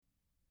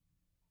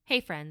Hey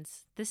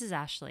friends, this is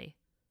Ashley.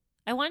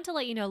 I wanted to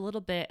let you know a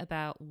little bit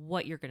about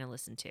what you're going to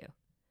listen to.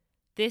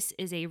 This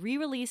is a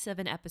re-release of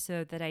an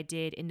episode that I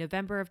did in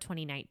November of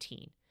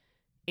 2019.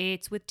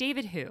 It's with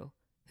David Hu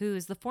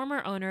is the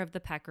former owner of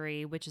The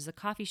Peccary, which is a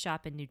coffee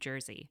shop in New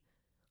Jersey.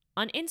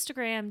 On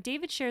Instagram,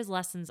 David shares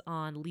lessons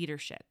on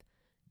leadership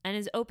and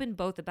is open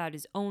both about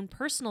his own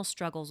personal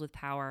struggles with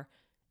power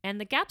and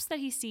the gaps that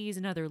he sees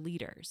in other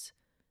leaders.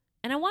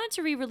 And I wanted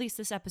to re-release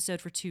this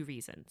episode for two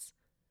reasons.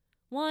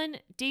 One,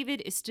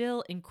 David is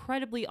still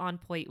incredibly on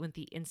point with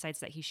the insights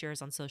that he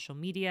shares on social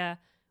media,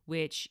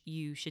 which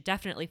you should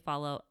definitely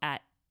follow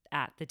at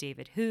the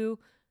David Hu.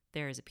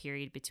 There is a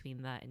period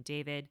between the and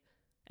David.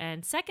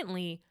 And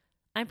secondly,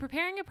 I'm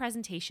preparing a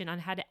presentation on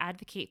how to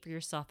advocate for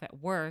yourself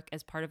at work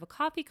as part of a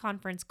coffee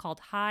conference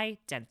called High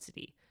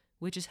Density,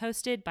 which is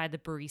hosted by the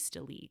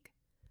Barista League.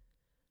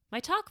 My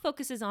talk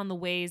focuses on the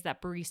ways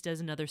that baristas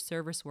and other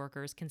service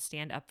workers can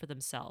stand up for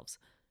themselves,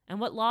 and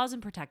what laws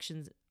and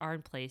protections are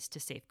in place to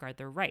safeguard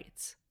their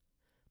rights.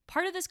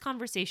 Part of this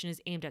conversation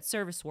is aimed at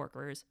service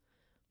workers,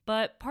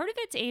 but part of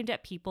it's aimed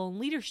at people in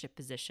leadership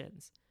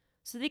positions,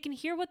 so they can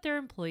hear what their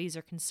employees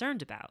are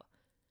concerned about.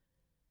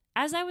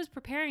 As I was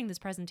preparing this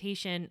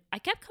presentation, I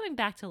kept coming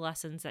back to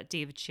lessons that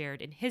David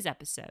shared in his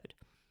episode,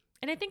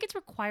 and I think it's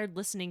required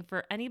listening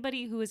for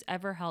anybody who has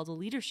ever held a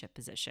leadership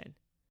position.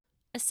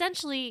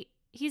 Essentially,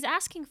 he's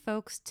asking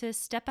folks to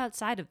step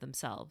outside of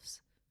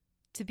themselves,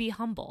 to be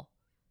humble,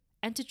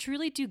 and to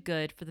truly do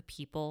good for the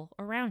people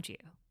around you.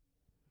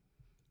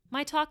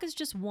 My talk is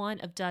just one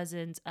of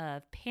dozens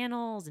of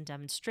panels and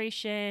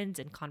demonstrations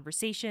and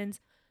conversations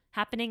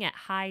happening at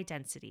High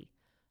Density,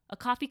 a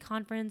coffee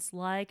conference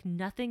like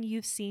nothing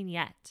you've seen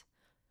yet.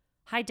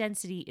 High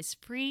Density is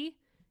free,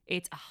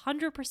 it's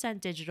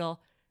 100% digital,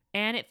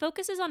 and it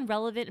focuses on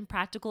relevant and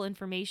practical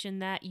information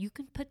that you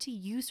can put to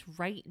use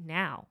right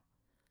now.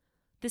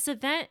 This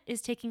event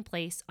is taking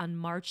place on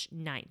March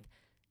 9th,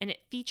 and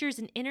it features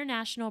an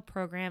international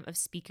program of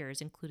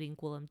speakers including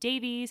Gwilym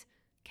Davies,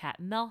 Kat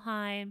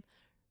Melheim,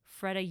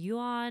 Freda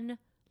Yuan,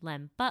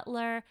 Lem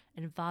Butler,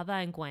 and Vava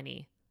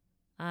Ngweni.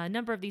 A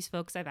number of these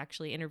folks I've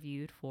actually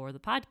interviewed for the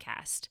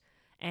podcast,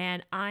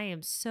 and I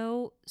am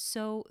so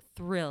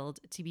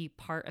thrilled to be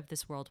part of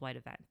this worldwide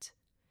event.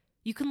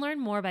 You can learn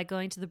more by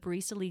going to the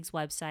Barista League's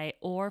website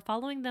or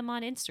following them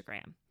on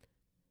Instagram.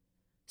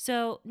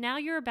 So now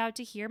you're about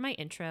to hear my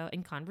intro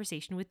and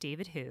conversation with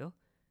David Hu,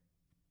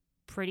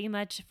 pretty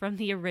much from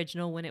the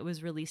original when it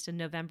was released in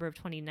November of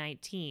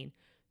 2019.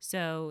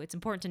 So it's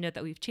important to note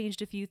that we've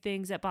changed a few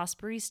things at Boss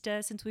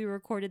Barista since we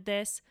recorded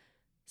this.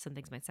 Some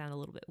things might sound a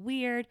little bit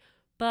weird,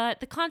 but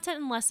the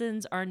content and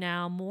lessons are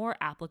now more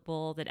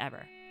applicable than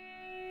ever.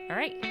 All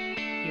right,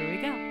 here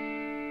we go.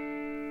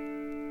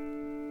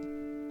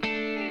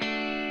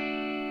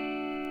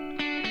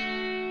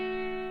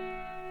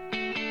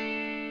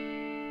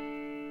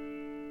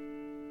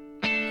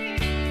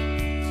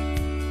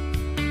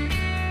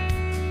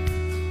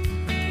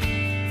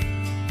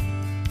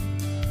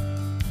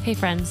 Hey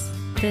friends,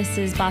 this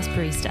is Boss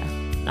Barista.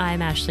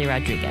 I'm Ashley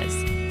Rodriguez.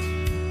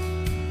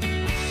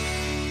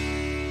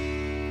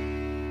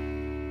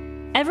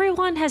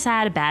 Everyone has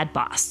had a bad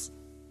boss.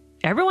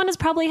 Everyone has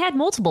probably had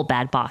multiple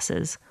bad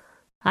bosses.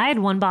 I had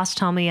one boss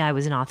tell me I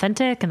was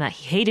inauthentic and that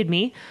he hated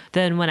me.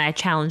 Then when I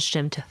challenged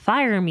him to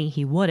fire me,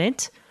 he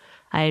wouldn't.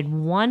 I had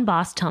one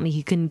boss tell me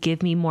he couldn't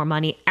give me more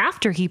money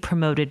after he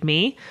promoted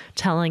me,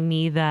 telling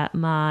me that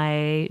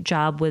my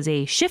job was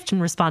a shift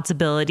in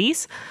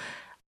responsibilities.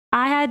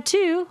 I had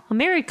two, a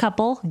married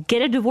couple,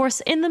 get a divorce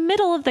in the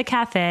middle of the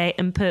cafe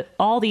and put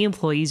all the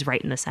employees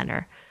right in the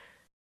center.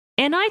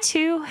 And I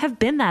too have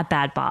been that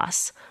bad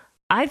boss.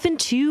 I've been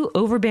too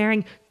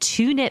overbearing,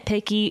 too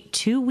nitpicky,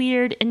 too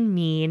weird and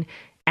mean,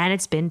 and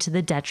it's been to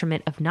the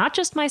detriment of not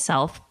just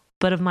myself,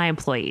 but of my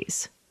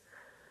employees.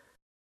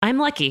 I'm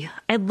lucky.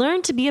 I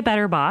learned to be a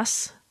better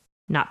boss.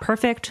 Not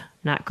perfect,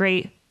 not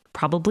great,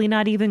 probably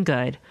not even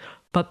good,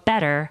 but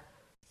better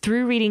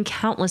through reading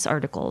countless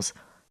articles,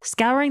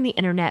 scouring the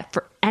internet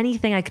for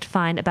anything I could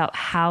find about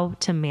how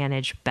to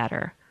manage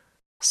better.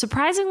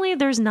 Surprisingly,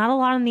 there's not a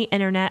lot on the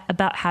internet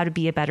about how to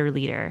be a better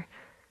leader.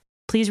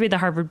 Please read the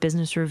Harvard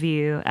Business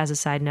Review as a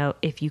side note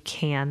if you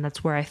can.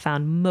 That's where I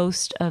found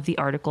most of the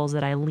articles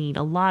that I lean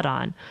a lot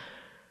on.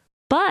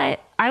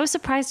 But I was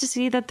surprised to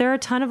see that there are a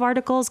ton of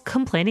articles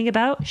complaining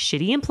about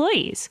shitty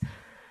employees.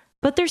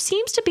 But there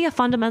seems to be a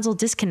fundamental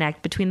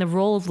disconnect between the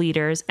role of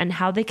leaders and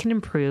how they can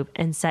improve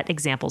and set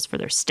examples for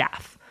their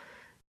staff.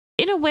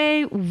 In a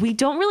way, we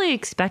don't really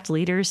expect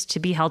leaders to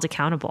be held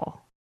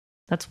accountable.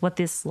 That's what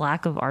this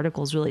lack of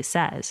articles really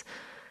says.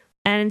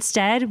 And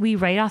instead, we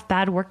write off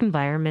bad work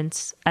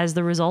environments as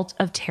the result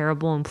of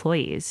terrible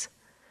employees.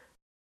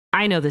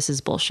 I know this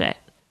is bullshit,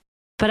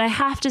 but I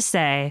have to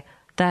say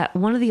that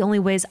one of the only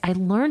ways I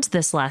learned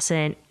this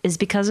lesson is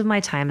because of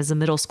my time as a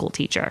middle school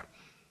teacher.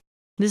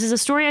 This is a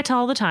story I tell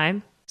all the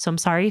time, so I'm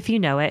sorry if you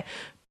know it,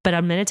 but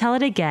I'm going to tell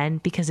it again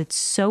because it's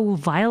so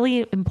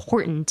vitally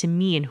important to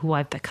me and who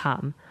I've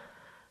become.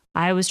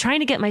 I was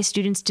trying to get my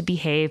students to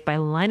behave by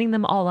lining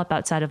them all up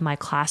outside of my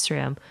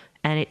classroom,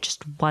 and it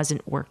just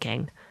wasn't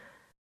working.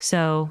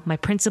 So my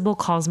principal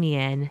calls me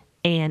in,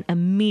 and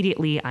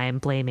immediately I am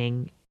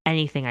blaming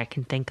anything I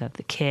can think of,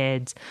 the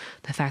kids,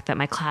 the fact that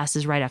my class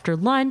is right after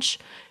lunch.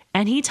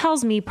 And he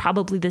tells me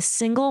probably the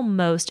single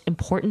most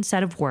important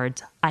set of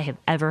words I have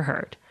ever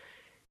heard.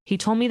 He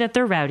told me that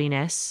their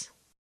rowdiness,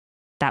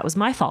 that was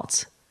my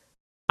fault.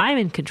 I'm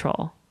in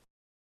control.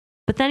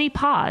 But then he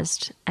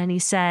paused and he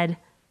said,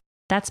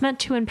 that's meant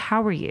to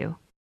empower you.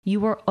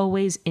 You are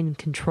always in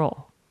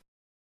control.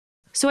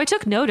 So I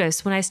took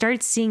notice when I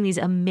started seeing these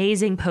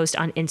amazing posts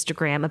on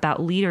Instagram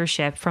about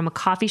leadership from a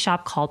coffee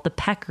shop called The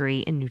Peccary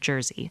in New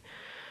Jersey.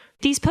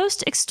 These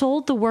posts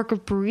extolled the work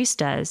of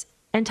baristas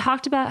and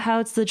talked about how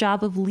it's the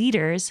job of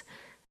leaders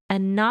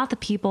and not the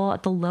people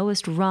at the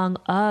lowest rung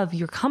of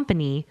your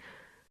company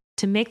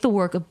to make the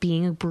work of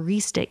being a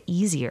barista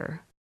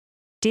easier.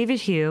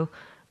 David Hu,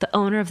 the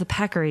owner of The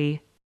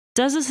Peccary,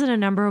 does this in a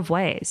number of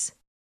ways.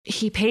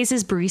 He pays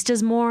his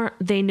baristas more.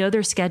 They know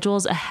their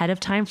schedules ahead of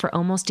time for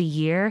almost a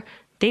year.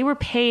 They were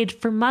paid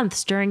for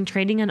months during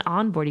training and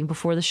onboarding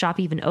before the shop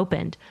even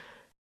opened.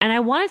 And I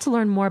wanted to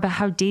learn more about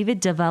how David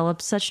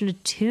developed such an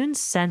attuned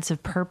sense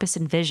of purpose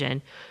and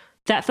vision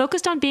that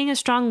focused on being a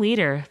strong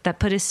leader that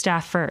put his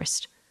staff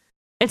first.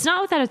 It's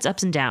not without its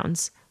ups and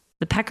downs.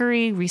 The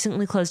Peccary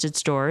recently closed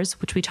its doors,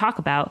 which we talk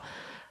about,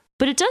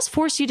 but it does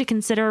force you to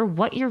consider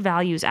what your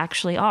values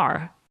actually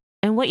are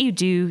and what you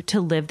do to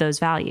live those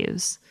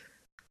values.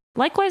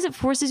 Likewise, it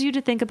forces you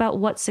to think about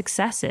what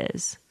success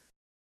is.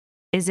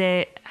 Is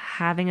it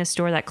having a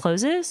store that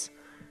closes?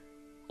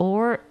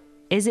 Or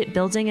is it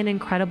building an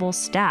incredible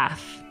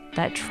staff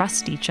that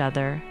trust each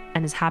other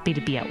and is happy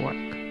to be at work?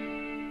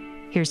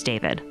 Here's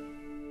David.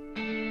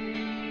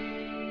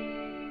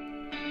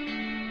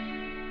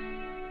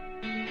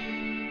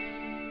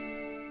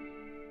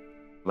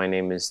 My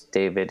name is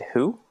David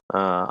Hu.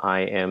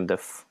 I am the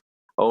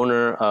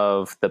owner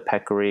of the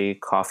Peccary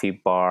Coffee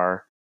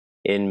Bar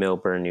in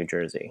Millburn, New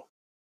Jersey.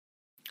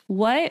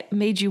 What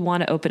made you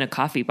want to open a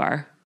coffee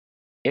bar?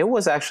 It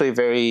was actually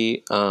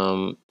very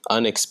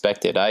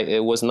unexpected.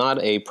 It was not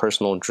a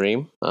personal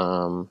dream.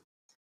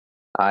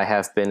 I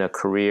have been a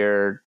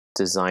career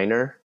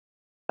designer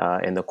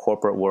in the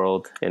corporate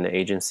world, in the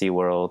agency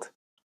world,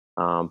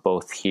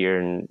 both here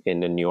in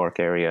the New York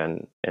area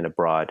and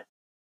abroad.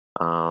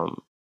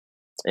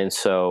 And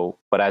so,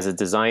 but as a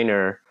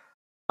designer,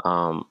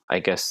 I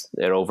guess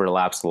it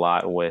overlaps a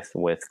lot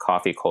with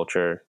coffee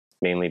culture,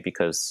 mainly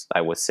because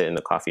I would sit in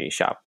the coffee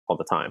shop all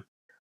the time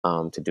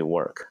to do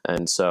work.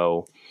 And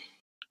so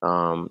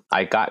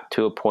I got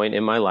to a point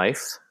in my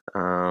life,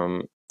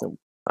 I'm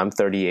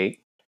 38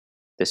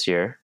 this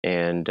year,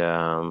 and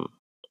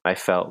I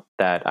felt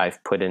that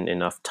I've put in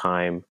enough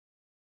time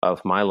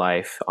of my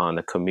life on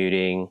the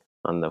commuting,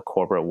 on the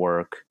corporate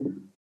work,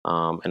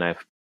 and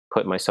I've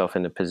put myself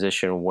in a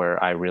position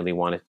where I really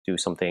wanted to do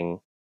something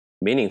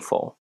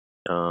meaningful.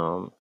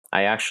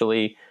 I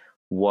actually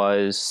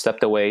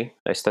stepped away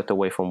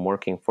from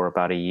working for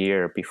about a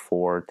year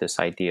before this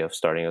idea of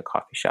starting a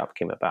coffee shop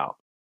came about.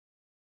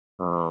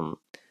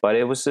 But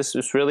it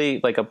was really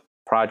like a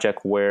project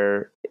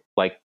where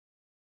like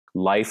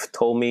life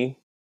told me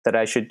that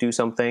I should do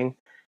something,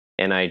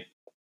 and I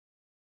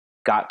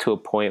got to a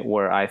point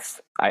where I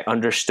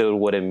understood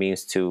what it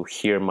means to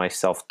hear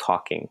myself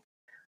talking,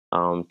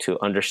 to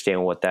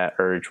understand what that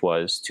urge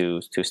was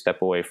to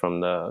step away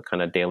from the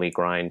kind of daily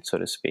grind, so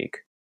to speak.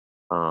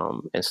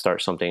 And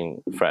start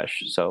something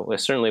fresh. So it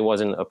certainly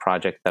wasn't a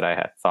project that I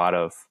had thought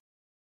of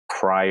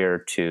prior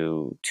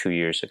to 2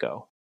 years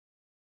ago.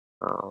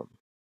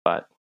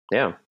 But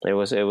yeah, it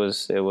was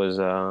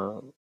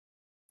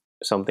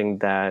something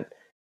that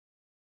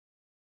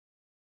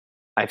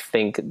I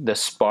think the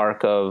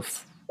spark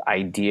of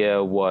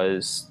idea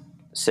was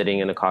sitting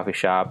in a coffee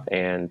shop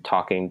and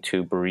talking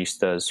to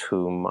baristas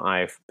whom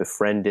I've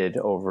befriended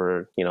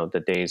over,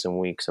 the days and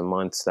weeks and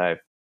months that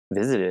I've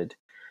visited.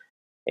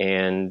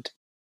 And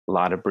a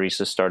lot of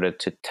baristas started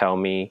to tell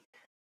me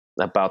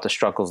about the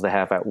struggles they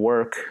have at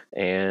work,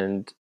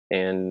 and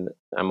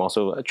I'm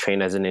also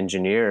trained as an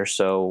engineer.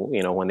 So,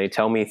 when they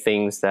tell me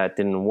things that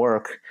didn't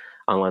work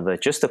on a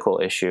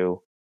logistical issue,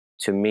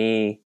 to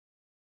me,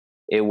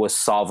 it was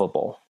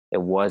solvable.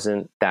 It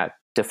wasn't that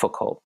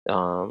difficult.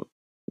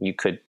 You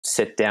could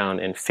sit down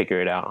and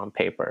figure it out on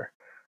paper.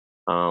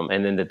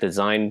 And then the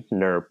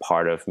designer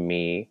part of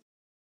me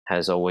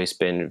has always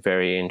been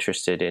very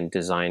interested in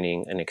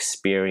designing an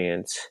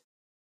experience.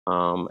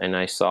 And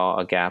I saw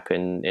a gap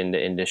in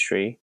the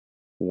industry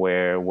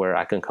where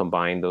I can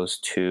combine those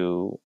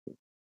two,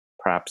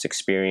 perhaps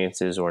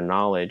experiences or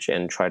knowledge,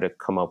 and try to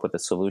come up with a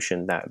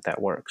solution that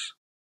works.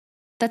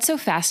 That's so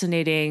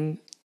fascinating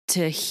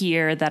to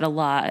hear that a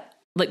lot,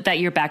 like that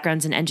your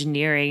background's in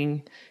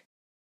engineering,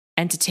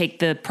 and to take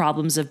the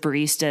problems of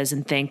baristas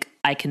and think,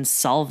 I can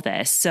solve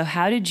this. So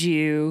how did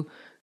you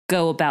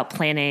go about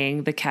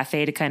planning the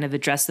cafe to kind of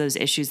address those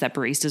issues that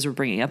baristas were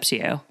bringing up to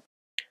you?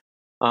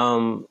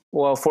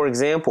 Well, for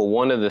example,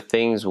 one of the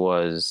things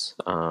was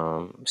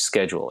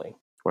scheduling,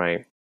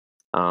 right?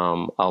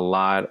 A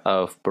lot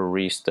of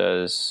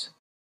baristas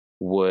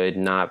would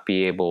not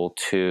be able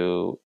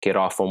to get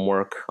off from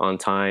work on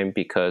time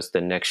because the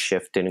next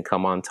shift didn't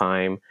come on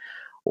time,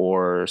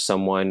 or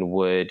someone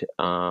would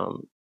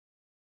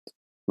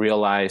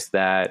realize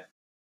that,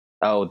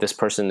 oh, this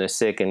person is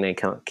sick and they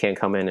can't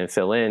come in and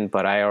fill in,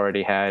 but I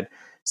already had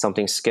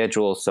something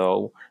scheduled.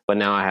 So, but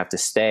now I have to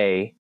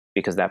stay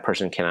because that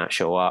person cannot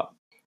show up.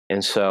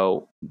 And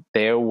so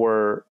there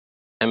were,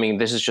 I mean,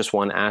 this is just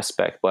one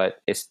aspect,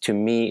 but to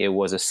me, it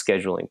was a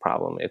scheduling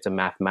problem. It's a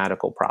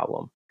mathematical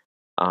problem.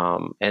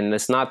 And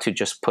it's not to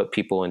just put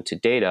people into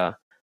data,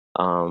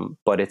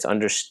 but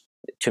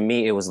to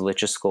me, it was a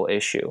logistical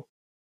issue.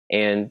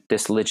 And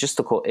this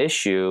logistical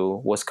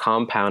issue was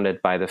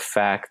compounded by the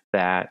fact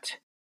that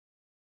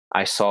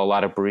I saw a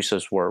lot of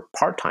baristas were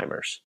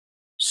part-timers.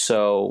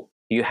 So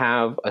you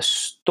have a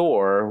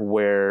store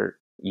where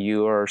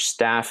your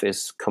staff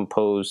is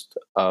composed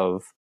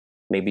of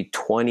maybe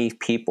 20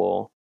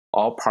 people,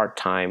 all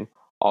part-time,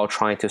 all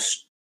trying to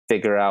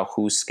figure out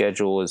whose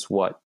schedule is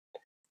what.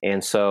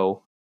 And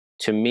so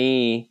to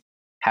me,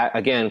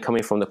 again,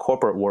 coming from the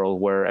corporate world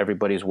where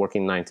everybody's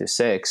working 9 to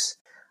 6,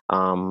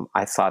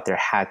 I thought there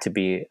had to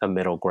be a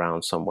middle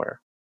ground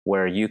somewhere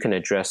where you can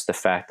address the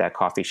fact that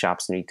coffee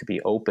shops need to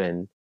be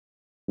open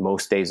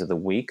most days of the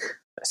week,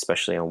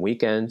 especially on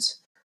weekends.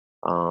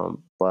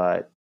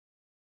 But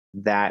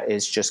that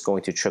is just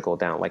going to trickle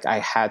down. Like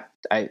I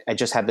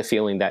just had the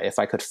feeling that if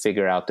I could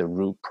figure out the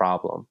root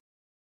problem,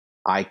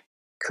 I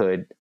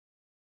could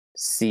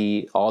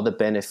see all the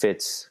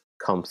benefits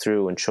come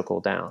through and trickle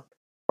down,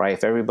 right?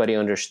 If everybody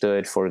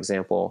understood, for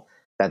example,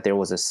 that there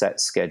was a set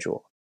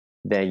schedule,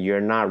 then you're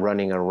not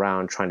running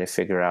around trying to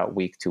figure out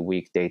week to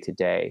week, day to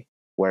day,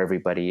 where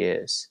everybody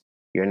is.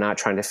 You're not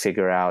trying to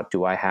figure out,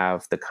 do I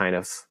have the kind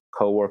of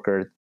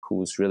coworker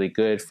who's really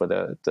good for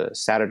the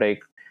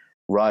Saturday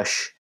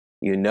rush?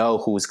 You know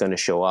who's going to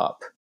show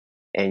up,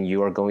 and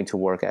you are going to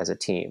work as a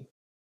team.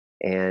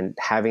 And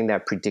having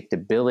that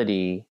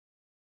predictability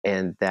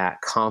and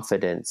that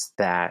confidence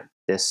that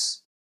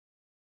this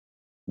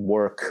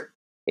work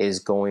is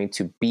going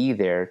to be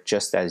there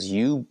just as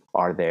you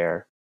are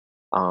there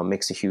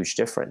makes a huge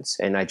difference.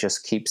 And I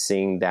just keep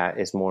seeing that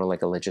as more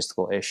like a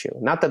logistical issue.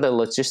 Not that the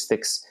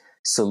logistics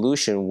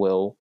solution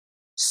will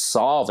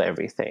solve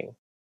everything,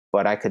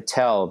 but I could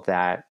tell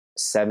that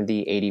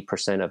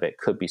 70-80% of it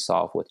could be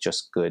solved with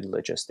just good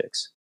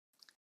logistics.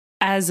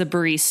 As a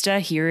barista,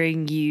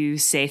 hearing you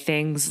say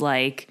things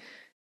like,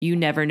 you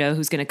never know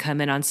who's going to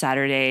come in on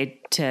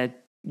Saturday to,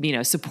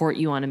 support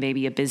you on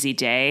maybe a busy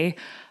day,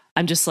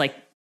 I'm just like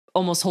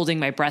almost holding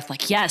my breath.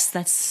 Like, yes,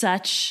 that's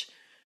such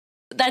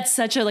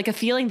a like a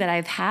feeling that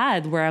I've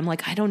had where I'm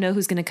like, I don't know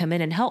who's going to come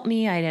in and help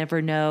me. I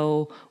never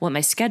know what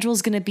my schedule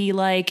is going to be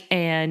like.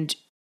 And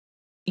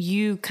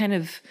you kind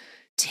of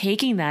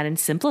taking that and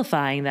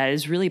simplifying that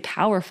is really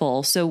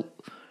powerful. So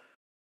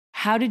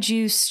how did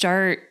you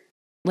start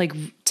like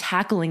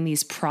tackling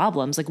these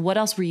problems? Like, what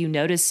else were you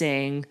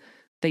noticing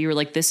that you were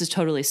like, this is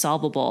totally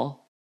solvable?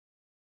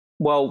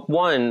 Well,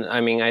 one, I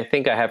mean, I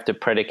think I have to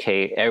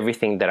predicate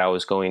everything that I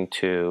was going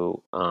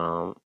to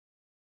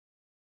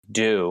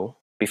do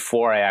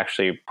before I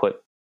actually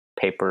put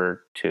pen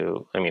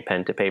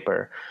to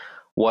paper,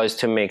 was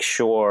to make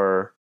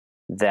sure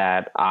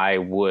that I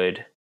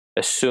would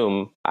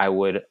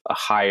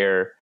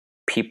hire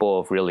people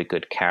of really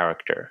good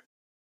character.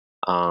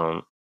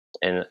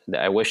 And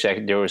I wish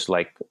that there was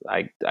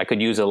I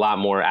could use a lot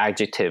more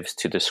adjectives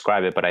to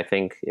describe it, but I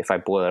think if I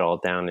boil it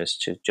all down is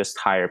to just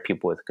hire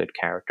people with good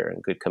character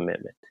and good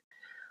commitment.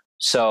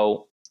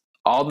 So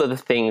all of the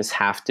things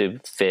have to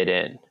fit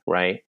in,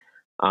 right?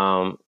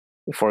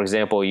 For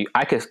example,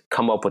 I could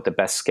come up with the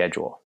best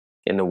schedule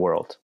in the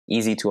world,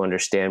 easy to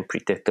understand,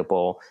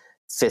 predictable,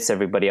 fits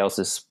everybody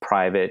else's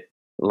private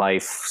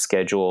life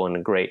schedule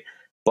and great.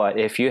 But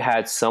if you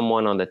had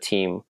someone on the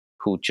team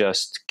who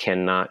just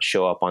cannot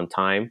show up on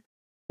time,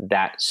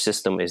 that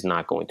system is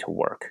not going to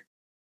work.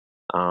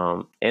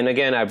 And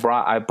again, I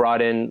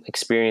brought in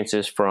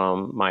experiences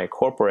from my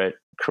corporate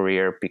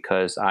career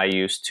because I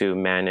used to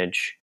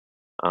manage.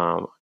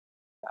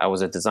 I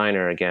was a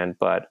designer again,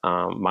 but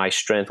my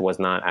strength was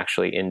not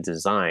actually in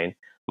design.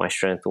 My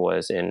strength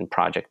was in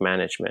project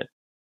management.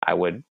 I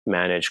would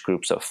manage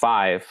groups of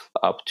 5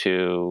 up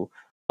to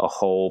a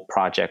whole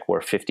project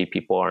where 50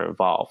 people are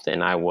involved.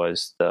 And I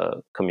was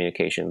the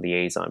communication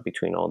liaison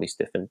between all these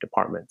different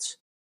departments.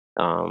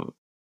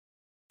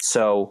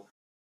 So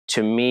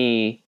to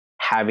me,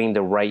 having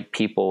the right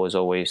people is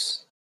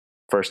always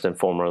first and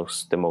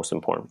foremost the most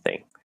important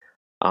thing.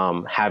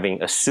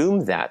 Having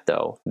assumed that,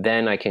 though,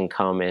 then I can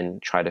come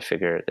and try to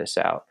figure this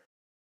out.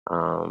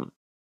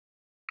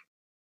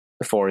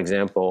 For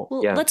example,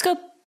 well, yeah. Let's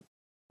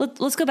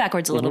go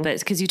backwards a little bit,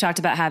 because you talked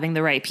about having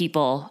the right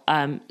people.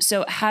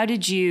 So how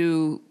did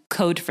you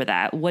code for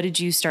that? What did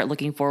you start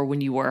looking for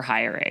when you were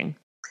hiring?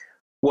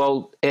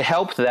 Well, it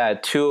helped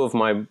that 2 of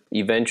my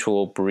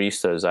eventual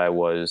baristas I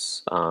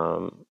was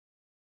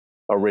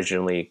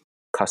originally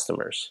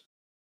customers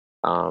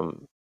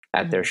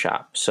at their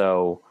shop.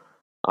 So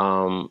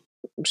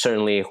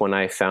certainly when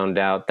I found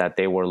out that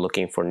they were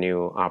looking for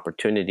new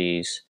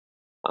opportunities,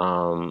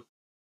 um,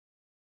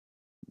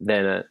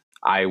 then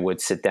I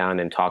would sit down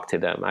and talk to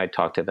them. I'd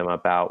talk to them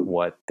about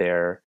what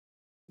their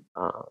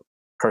uh,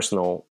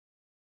 personal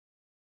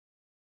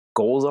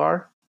goals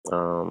are.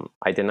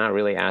 I did not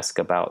really ask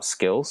about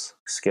skills.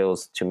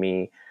 Skills to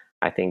me,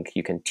 I think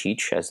you can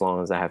teach as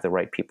long as I have the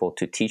right people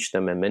to teach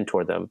them and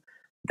mentor them.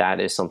 That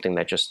is something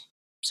that just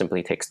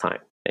simply takes time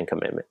and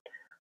commitment.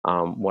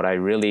 What I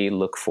really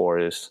look for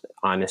is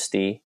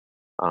honesty,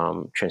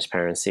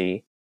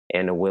 transparency,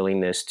 and a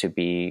willingness to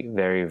be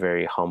very,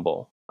 very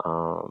humble.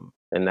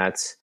 And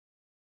that's,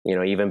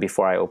 even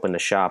before I opened the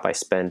shop, I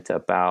spent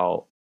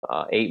about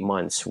 8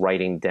 months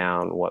writing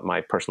down what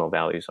my personal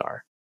values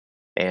are.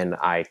 And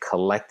I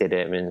collected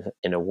it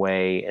in a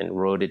way and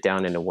wrote it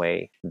down in a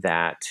way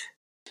that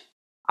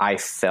I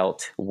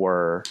felt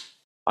were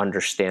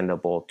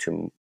understandable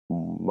to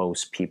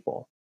most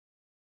people.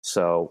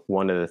 So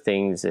one of the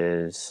things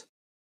is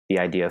the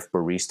idea of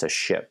barista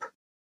ship.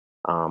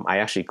 I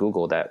actually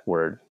Googled that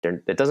word.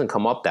 It doesn't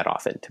come up that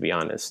often, to be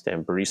honest.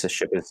 And barista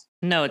ship is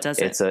No, it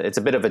doesn't. It's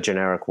a bit of a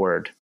generic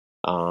word,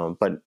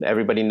 but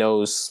everybody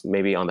knows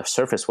maybe on the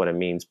surface what it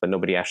means, but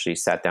nobody actually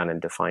sat down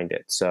and defined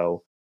it.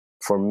 So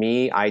for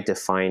me, I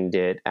defined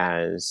it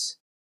as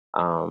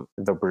the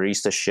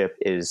barista ship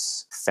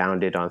is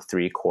founded on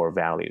three core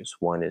values.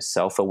 One is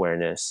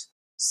self-awareness,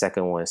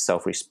 second one is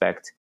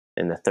self-respect,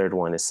 and the third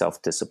one is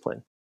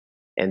self-discipline.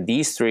 And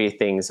these three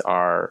things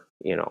are,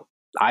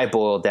 I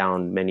boiled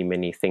down many,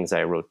 many things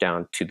I wrote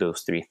down to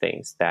those three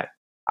things that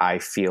I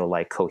feel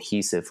like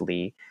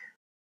cohesively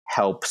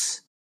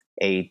helps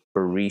a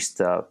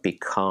barista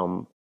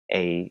become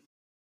a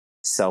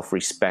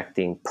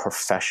self-respecting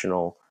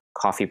professional,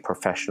 coffee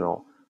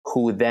professional,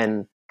 who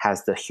then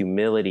has the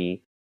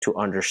humility to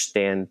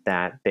understand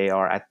that they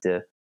are at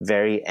the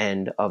very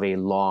end of a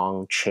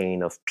long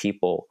chain of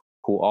people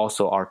who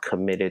also are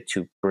committed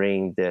to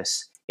bring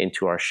this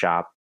into our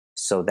shop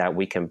so that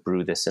we can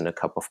brew this in a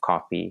cup of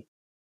coffee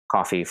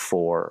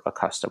for a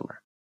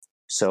customer.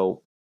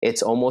 So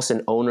it's almost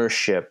an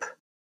ownership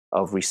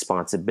of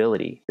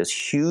responsibility, this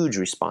huge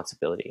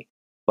responsibility.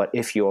 But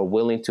if you're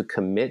willing to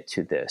commit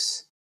to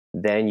this,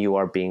 then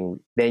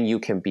you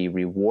can be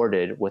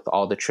rewarded with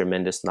all the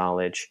tremendous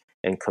knowledge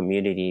and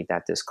community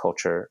that this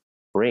culture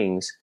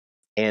brings,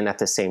 and at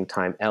the same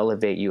time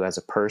elevate you as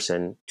a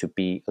person to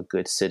be a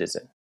good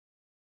citizen.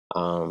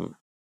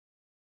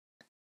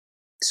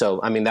 So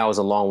I mean, that was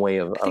a long way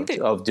of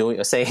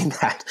saying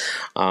that.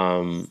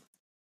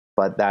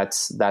 But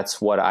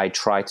that's what I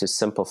try to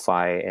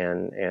simplify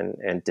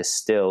and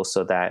distill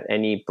so that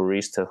any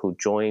barista who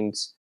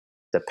joins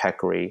the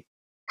Peccary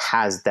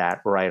has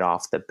that right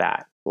off the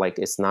bat. Like,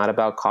 it's not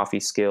about coffee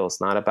skills,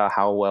 not about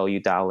how well you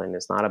dial in,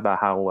 it's not about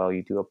how well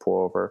you do a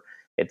pour over.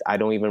 I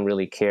don't even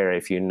really care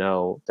if you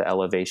know the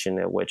elevation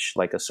at which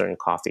like a certain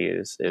coffee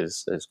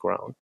is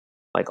grown.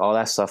 Like, all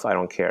that stuff, I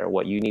don't care.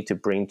 What you need to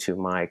bring to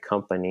my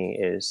company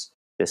is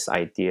this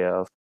idea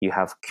of you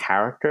have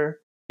character,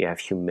 you have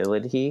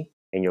humility,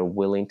 and you're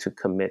willing to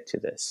commit to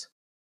this.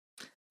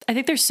 I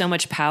think there's so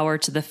much power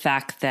to the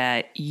fact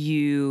that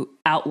you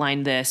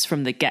outlined this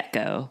from the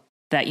get-go,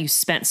 that you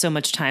spent so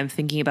much time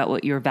thinking about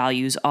what your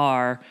values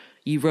are.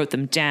 You wrote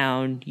them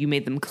down, you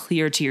made them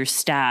clear to your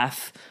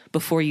staff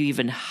before you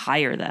even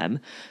hire them.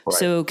 Right.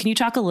 So can you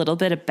talk a little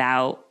bit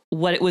about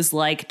what it was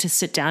like to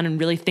sit down and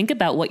really think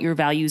about what your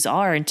values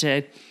are, and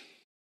to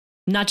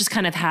not just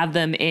kind of have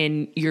them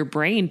in your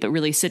brain, but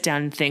really sit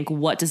down and think,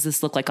 what does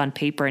this look like on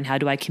paper and how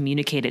do I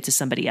communicate it to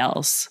somebody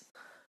else?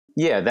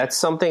 Yeah, that's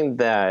something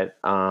that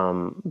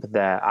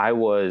that I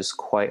was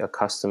quite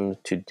accustomed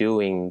to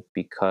doing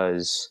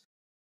because,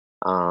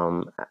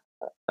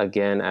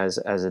 again, as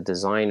a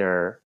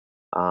designer,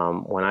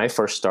 when I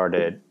first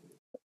started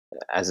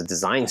as a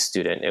design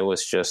student, it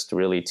was just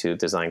really to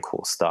design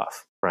cool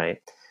stuff,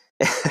 right?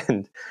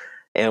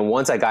 And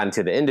once I got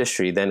into the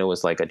industry, then it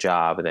was like a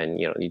job. And then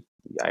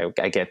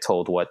I get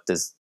told what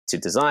to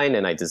design,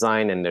 and I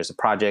design, and there's a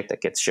project that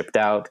gets shipped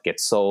out,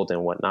 gets sold,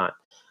 and whatnot.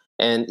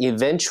 And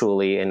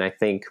eventually, and I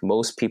think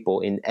most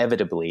people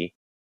inevitably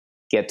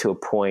get to a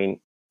point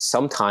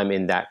sometime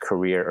in that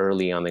career,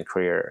 early on in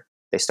career,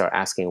 they start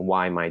asking,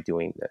 why am I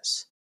doing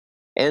this?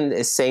 And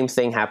the same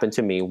thing happened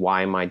to me.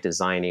 Why am I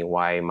designing?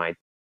 Why am I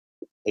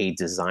a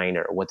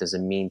designer? What does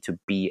it mean to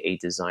be a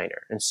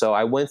designer? And so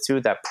I went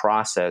through that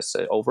process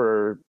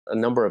over a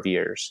number of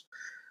years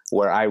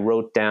where I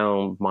wrote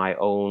down my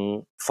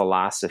own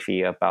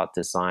philosophy about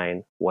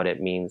design, what it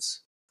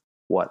means,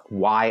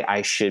 why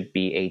I should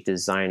be a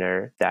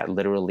designer that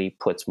literally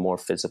puts more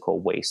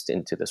physical waste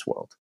into this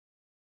world.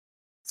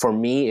 For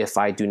me, if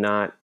I do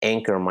not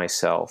anchor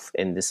myself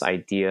in this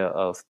idea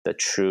of the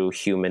true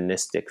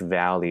humanistic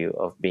value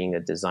of being a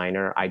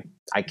designer,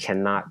 I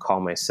cannot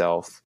call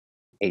myself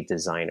a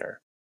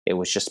designer. It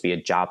would just be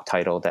a job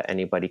title that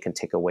anybody can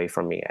take away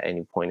from me at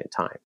any point in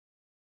time.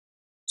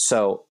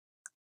 So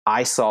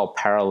I saw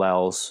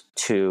parallels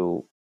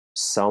to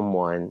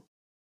someone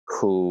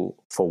who,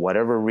 for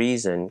whatever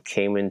reason,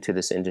 came into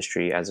this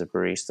industry as a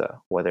barista,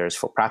 whether it's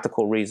for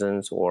practical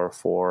reasons or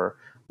for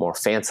more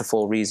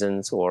fanciful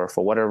reasons or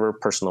for whatever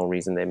personal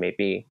reason they may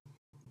be,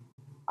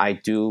 I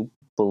do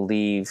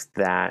believe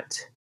that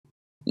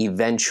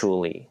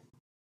eventually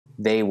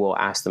they will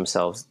ask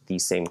themselves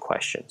these same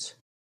questions.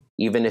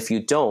 Even if you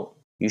don't,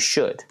 you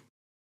should,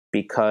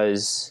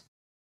 because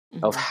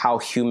of how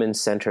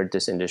human-centered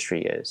this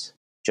industry is.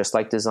 Just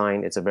like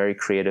design, it's a very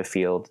creative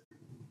field.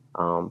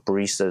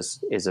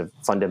 Baristas is a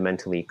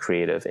fundamentally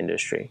creative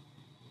industry.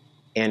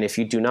 And if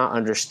you do not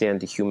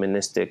understand the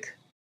humanistic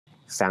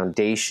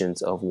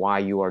foundations of why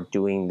you are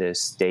doing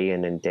this day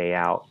in and day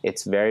out,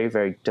 it's very,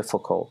 very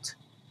difficult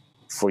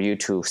for you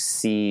to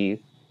see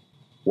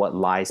what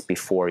lies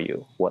before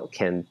you, what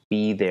can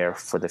be there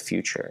for the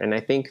future. And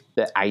I think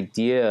the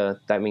idea,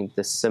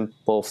 the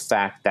simple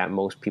fact that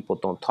most people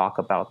don't talk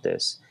about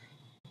this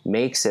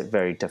makes it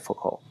very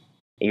difficult.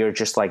 You're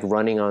just like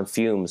running on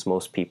fumes,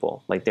 most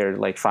people. Like they're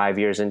like 5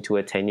 years into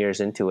it, 10 years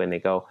into it, and they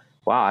go,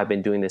 wow, I've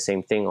been doing the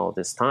same thing all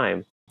this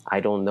time. I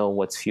don't know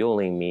what's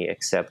fueling me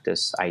except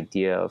this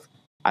idea of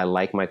I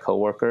like my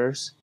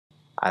coworkers,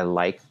 I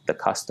like the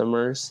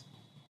customers,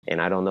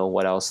 and I don't know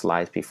what else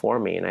lies before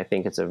me. And I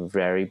think it's a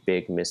very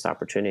big missed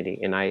opportunity.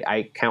 And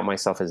I count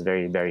myself as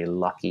very, very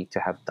lucky to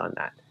have done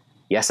that.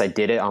 Yes, I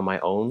did it on my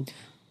own,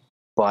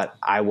 but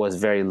I was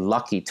very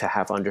lucky to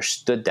have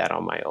understood that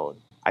on my own.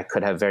 I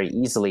could have very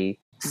easily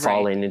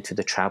fallen into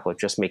the trap of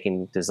just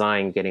making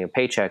design, getting a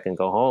paycheck, and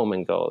go home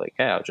and go like,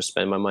 yeah, I'll just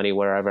spend my money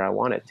wherever I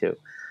wanted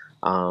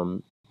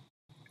to.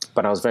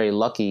 But I was very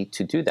lucky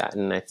to do that.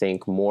 And I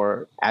think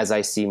as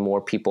I see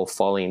more people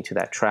falling into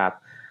that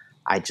trap,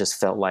 I just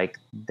felt like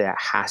there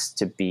has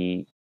to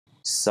be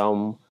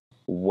some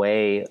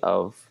way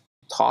of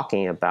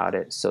talking about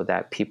it so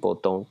that people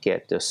don't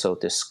get so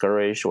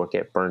discouraged or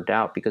get burned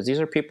out, because these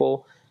are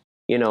people,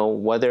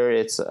 whether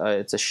it's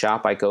a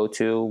shop I go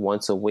to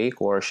once a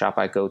week or a shop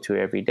I go to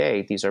every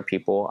day, these are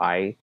people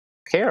I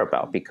care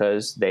about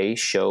because they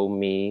show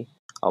me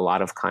a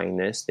lot of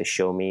kindness. They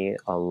show me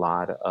a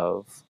lot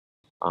of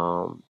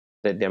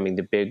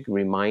the big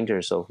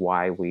reminders of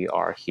why we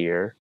are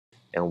here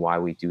and why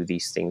we do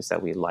these things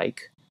that we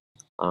like,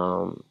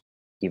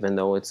 even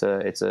though it's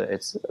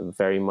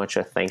very much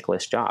a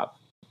thankless job.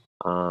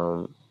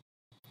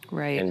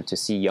 And to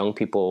see young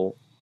people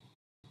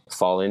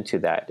fall into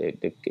that,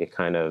 it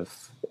kind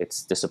of,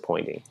 it's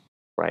disappointing,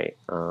 right?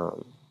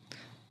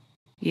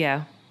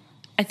 Yeah,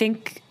 I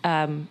think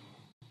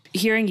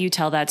hearing you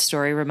tell that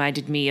story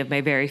reminded me of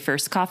my very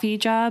first coffee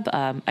job.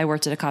 I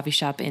worked at a coffee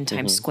shop in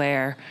Times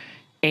Square.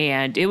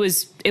 And it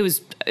was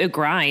a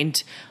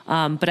grind.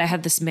 But I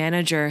had this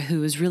manager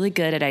who was really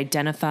good at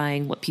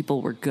identifying what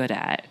people were good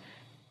at.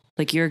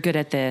 Like, you're good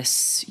at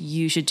this,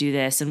 you should do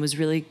this, and was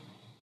really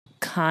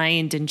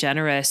kind and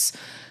generous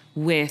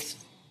with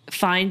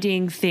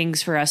finding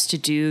things for us to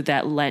do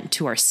that lent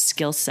to our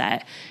skill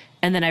set.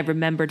 And then I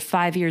remembered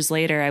 5 years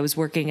later, I was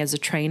working as a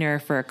trainer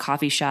for a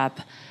coffee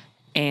shop.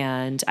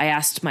 And I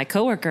asked my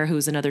coworker, who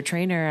was another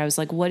trainer, I was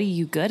like, what are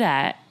you good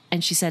at?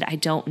 And she said, I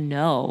don't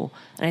know.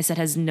 And I said,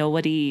 has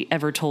nobody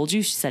ever told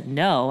you? She said,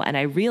 no. And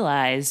I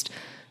realized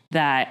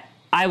that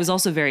I was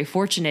also very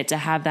fortunate to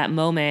have that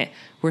moment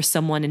where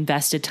someone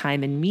invested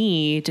time in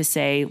me to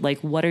say, like,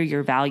 what are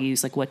your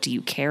values? Like, what do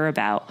you care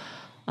about?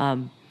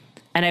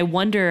 And I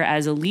wonder,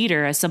 as a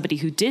leader, as somebody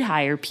who did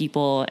hire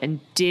people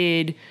and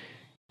did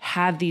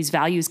have these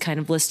values kind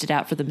of listed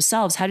out for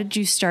themselves, how did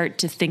you start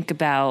to think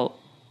about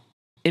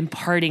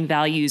imparting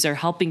values or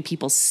helping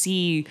people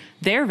see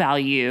their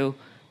value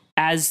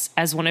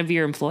as one of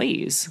your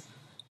employees?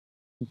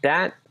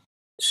 That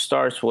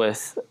starts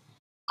with,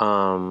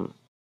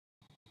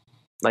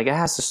 it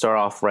has to start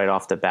off right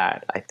off the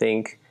bat. I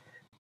think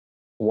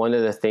one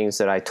of the things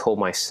that I told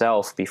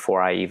myself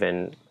before I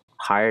even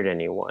hired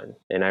anyone,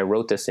 and I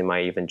wrote this in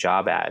my even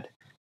job ad,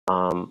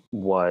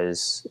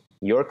 was,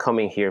 you're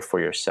coming here for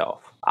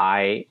yourself.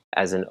 I,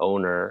 as an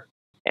owner,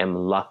 am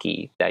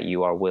lucky that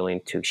you are willing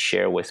to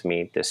share with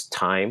me this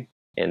time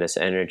and this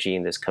energy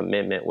and this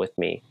commitment with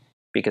me.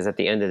 Because at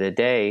the end of the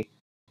day,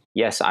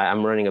 yes,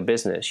 I'm running a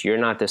business. You're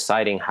not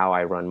deciding how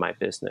I run my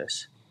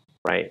business,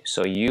 right?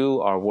 So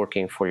you are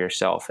working for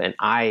yourself. And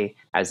I,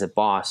 as a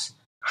boss,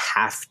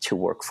 have to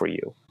work for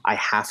you. I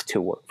have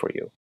to work for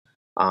you.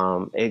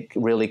 It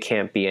really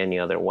can't be any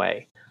other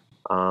way.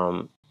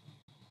 And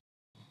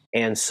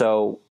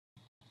so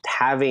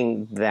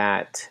having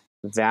that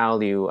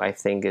value, I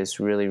think, is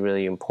really,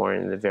 really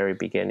important in the very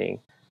beginning.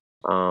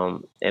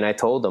 And I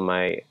told them,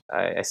 I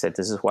said,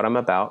 this is what I'm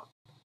about.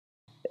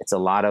 It's a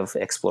lot of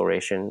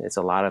exploration. It's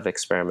a lot of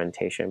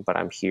experimentation, but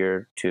I'm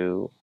here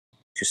to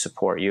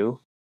support you.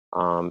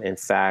 In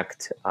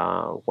fact,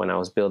 when I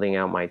was building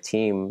out my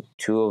team,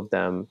 two of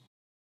them,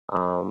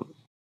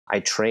 I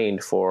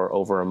trained for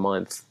over a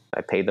month.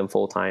 I paid them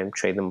full time,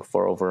 trained them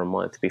for over a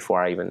month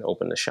before I even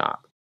opened the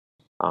shop.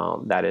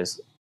 That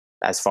is,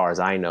 as far as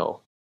I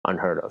know,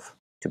 unheard of.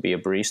 To be a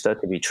barista,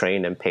 to be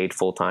trained and paid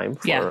full time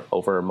for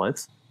over a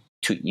month,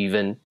 to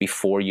even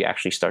before you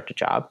actually start the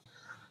job.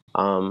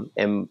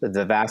 And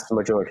the vast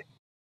majority,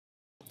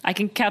 I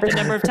can count the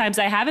number of times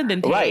I haven't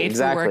been paid Right,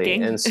 exactly. for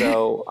working. And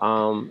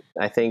so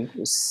I think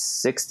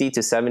 60 to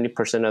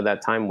 70% of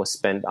that time was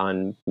spent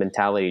on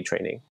mentality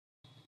training.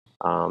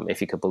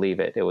 If you could believe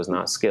it, it was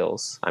not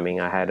skills. I mean,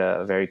 I had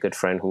a very good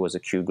friend who was a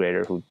Q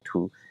grader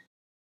who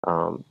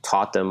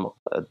taught them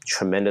a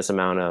tremendous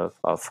amount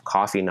of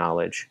coffee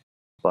knowledge,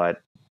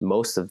 but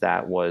most of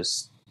that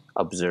was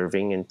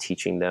observing and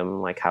teaching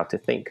them like how to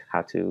think,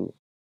 how to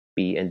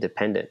be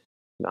independent.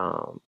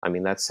 I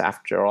mean, that's,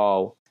 after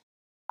all,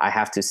 I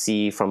have to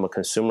see from a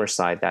consumer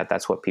side that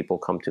that's what people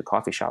come to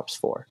coffee shops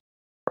for,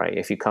 right?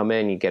 If you come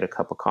in, you get a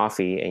cup of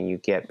coffee and you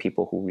get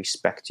people who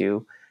respect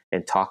you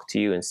and talk to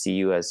you and see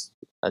you as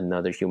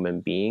another human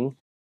being,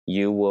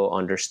 you will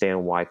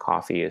understand why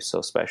coffee is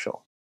so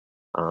special.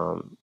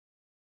 And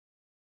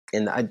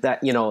that,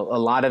 you know, a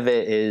lot of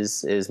it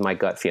is my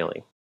gut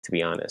feeling, to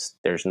be honest.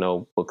 There's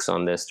no books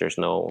on this. There's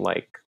no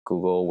like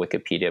Google,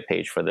 Wikipedia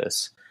page for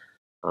this.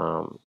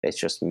 It's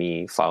just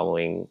me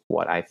following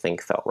what I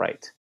think felt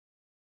right.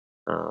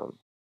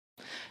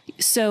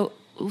 So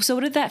what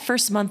did that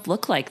first month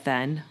look like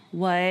then?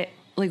 What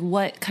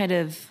kind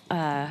of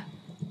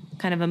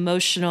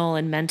emotional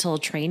and mental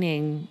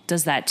training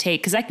does that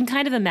take? Because I can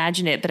kind of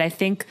imagine it, but I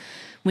think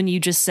when you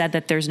just said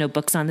that there's no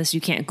books on this,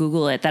 you can't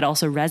Google it, that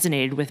also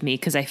resonated with me,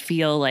 because I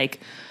feel like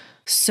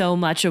so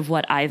much of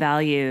what I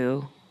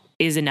value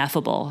is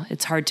ineffable.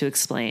 It's hard to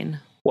explain.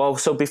 Well,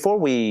 so before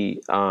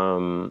we,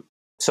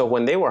 so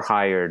when they were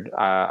hired,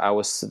 I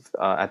was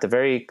at the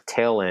very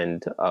tail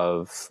end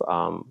of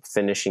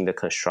finishing the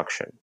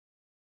construction.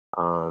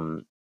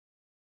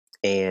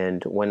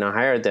 And when I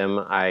hired them,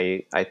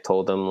 I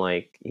told them,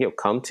 like, you know,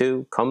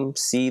 come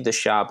see the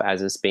shop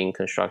as it's being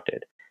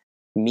constructed.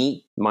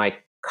 Meet my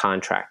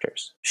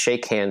contractors,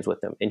 shake hands with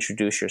them,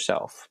 introduce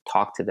yourself,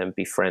 talk to them,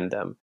 befriend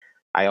them.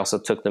 I also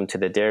took them to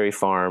the dairy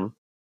farm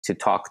to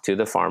talk to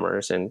the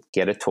farmers and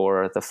get a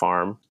tour of the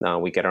farm.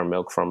 We get our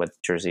milk from a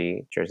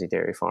Jersey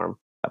dairy farm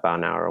about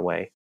an hour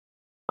away.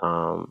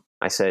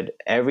 I said,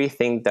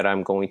 everything that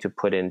I'm going to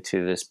put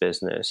into this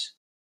business,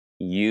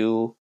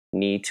 you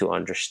need to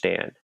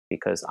understand,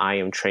 because I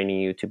am training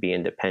you to be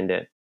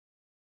independent.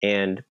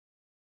 And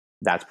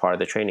that's part of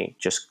the training.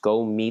 Just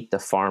go meet the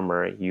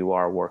farmer you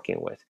are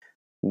working with.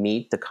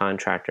 Meet the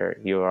contractor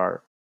you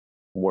are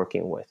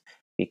working with.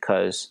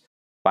 Because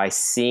by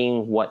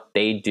seeing what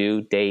they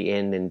do day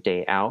in and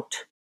day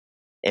out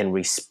and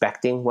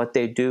respecting what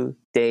they do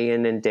day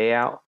in and day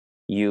out,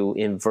 you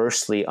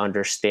inversely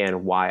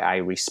understand why I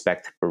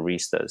respect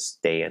baristas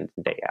day in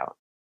and day out.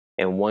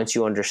 And once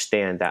you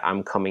understand that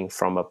I'm coming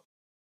from a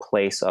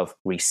place of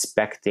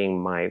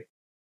respecting my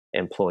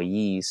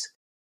employees,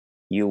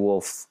 you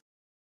will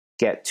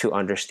get to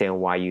understand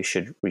why you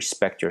should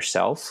respect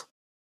yourself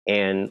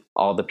and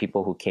all the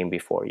people who came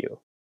before you,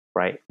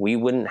 right? We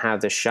wouldn't have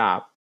the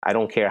shop. I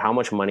don't care how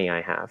much money I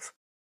have.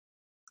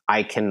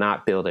 I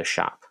cannot build a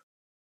shop.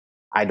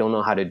 I don't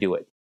know how to do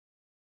it.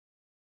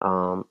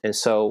 And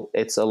so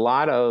it's a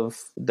lot of,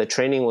 the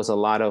training was a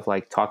lot of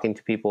like talking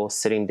to people,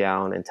 sitting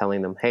down and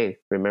telling them, hey,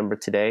 remember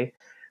today?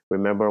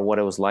 Remember what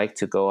it was like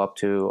to go up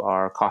to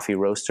our coffee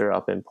roaster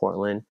up in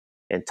Portland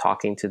and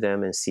talking to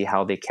them and see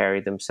how they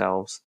carried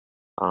themselves,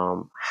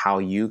 how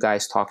you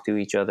guys talk to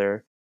each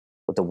other,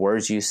 with the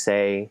words you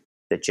say,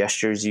 the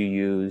gestures you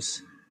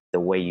use, the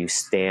way you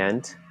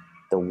stand,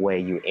 the way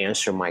you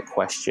answer my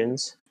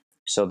questions.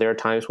 So there are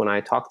times when I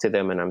talk to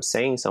them and I'm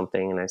saying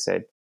something and I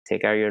said,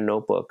 take out your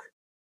notebook,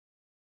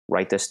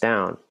 write this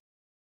down.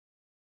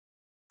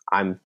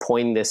 I'm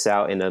pointing this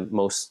out in the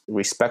most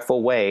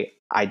respectful way.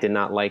 I did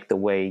not like the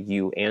way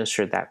you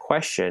answered that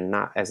question,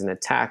 not as an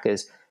attack,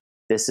 as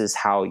this is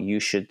how you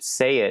should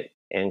say it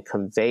and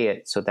convey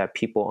it so that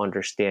people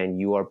understand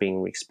you are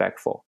being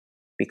respectful.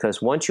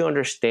 Because once you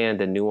understand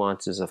the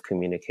nuances of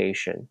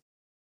communication,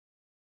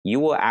 you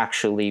will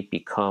actually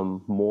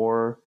become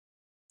more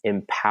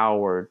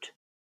empowered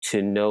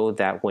to know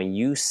that when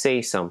you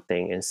say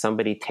something and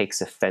somebody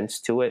takes offense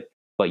to it,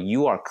 but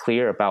you are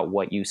clear about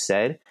what you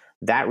said,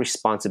 that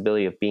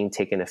responsibility of being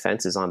taken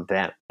offense is on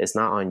them. It's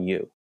not on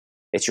you.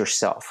 It's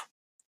yourself,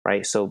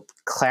 right? So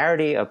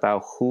clarity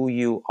about who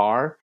you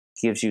are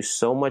gives you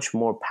so much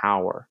more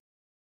power.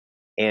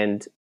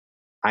 And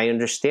I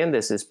understand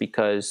this is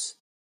because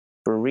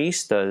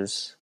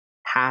baristas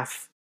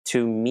have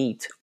to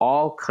meet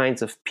all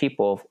kinds of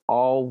people of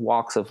all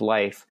walks of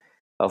life,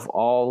 of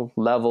all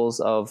levels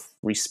of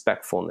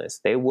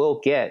respectfulness. They will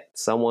get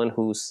someone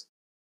who's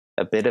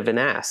a bit of an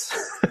ass,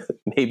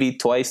 maybe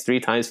twice, 3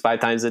 times, 5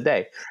 times a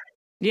day.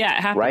 Yeah,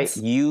 it happens. Right?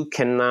 You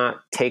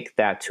cannot take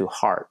that to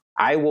heart.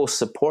 I will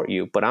support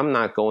you, but I'm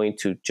not going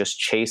to just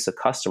chase a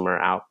customer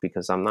out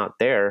because I'm not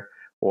there,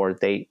 or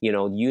they,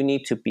 you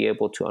need to be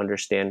able to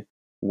understand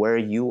where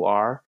you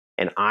are,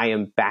 and I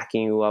am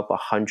backing you up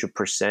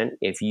 100%.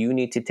 If you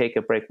need to take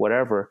a break,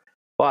 whatever,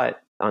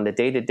 but on the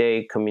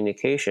day-to-day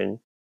communication,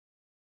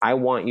 I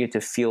want you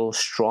to feel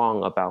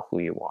strong about who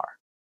you are.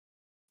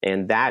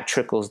 And that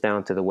trickles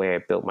down to the way I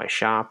built my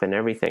shop and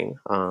everything.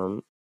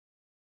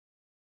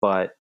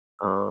 But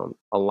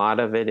a lot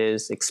of it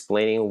is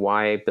explaining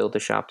why I built the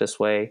shop this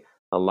way.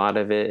 A lot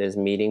of it is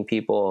meeting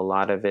people. A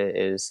lot of it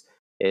is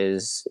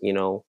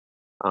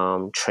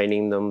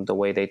training them the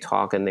way they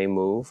talk and they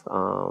move.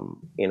 A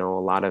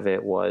lot of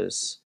it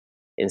was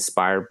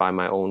inspired by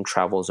my own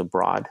travels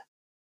abroad.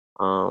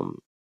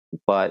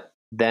 But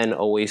then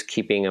always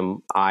keeping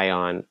an eye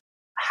on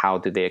how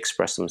do they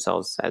express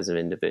themselves as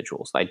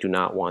individuals. I do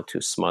not want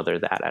to smother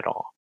that at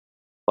all.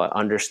 But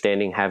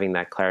understanding, having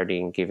that clarity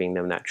and giving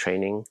them that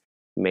training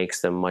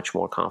makes them much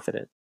more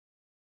confident.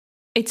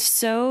 It's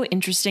so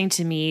interesting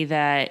to me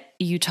that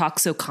you talk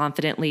so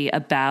confidently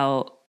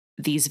about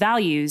these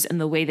values and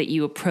the way that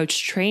you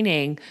approach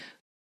training,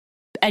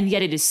 and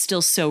yet it is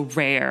still so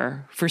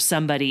rare for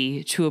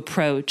somebody to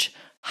approach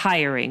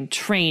hiring,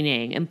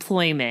 training,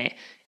 employment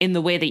in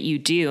the way that you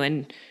do.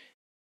 And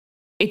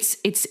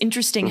it's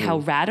interesting how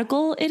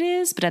radical it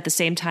is, but at the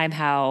same time,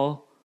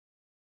 how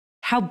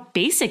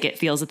basic it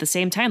feels at the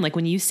same time. Like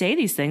when you say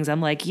these things,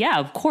 I'm like, yeah,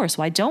 of course.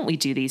 Why don't we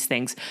do these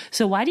things?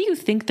 So why do you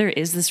think there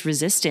is this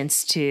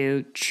resistance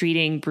to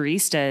treating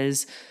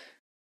baristas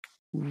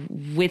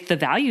with the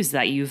values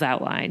that you've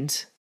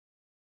outlined?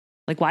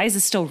 Like, why is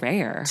this still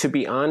rare? To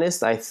be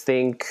honest, I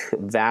think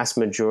vast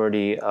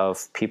majority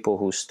of people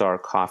who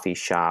start coffee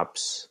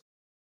shops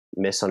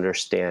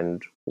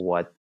misunderstand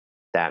what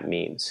that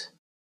means.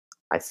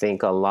 I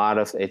think a lot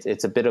of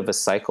it's a bit of a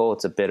cycle.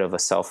 It's a bit of a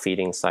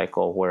self-feeding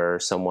cycle where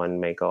someone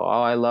may go,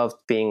 oh, I love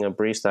being a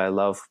barista. I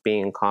love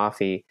being in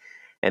coffee.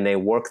 And they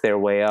work their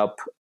way up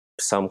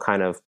some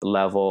kind of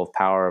level of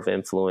power of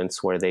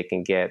influence where they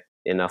can get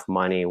enough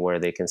money where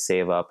they can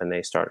save up and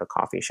they start a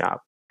coffee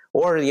shop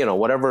or,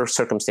 whatever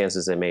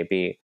circumstances it may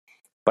be.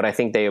 But I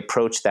think they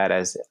approach that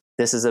as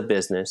this is a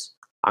business.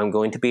 I'm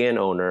going to be an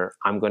owner.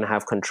 I'm going to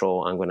have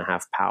control. I'm going to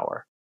have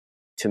power.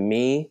 To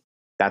me,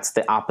 that's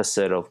the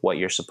opposite of what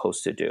you're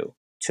supposed to do.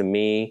 To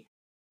me,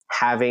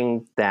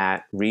 having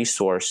that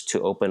resource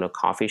to open a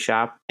coffee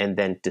shop and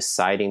then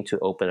deciding to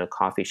open a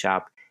coffee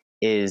shop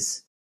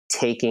is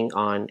taking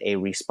on a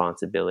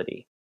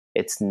responsibility.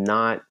 It's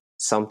not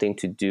something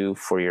to do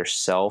for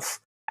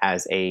yourself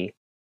as a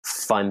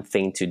fun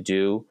thing to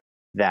do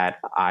that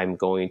I'm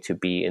going to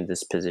be in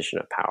this position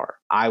of power.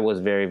 I was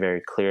very,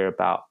 very clear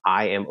about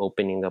I am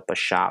opening up a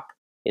shop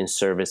in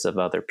service of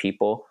other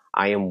people.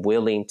 I am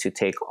willing to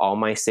take all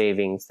my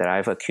savings that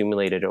I've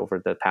accumulated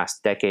over the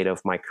past decade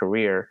of my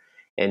career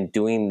and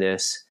doing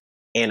this,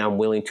 and I'm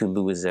willing to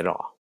lose it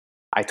all.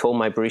 I told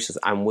my baristas,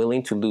 I'm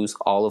willing to lose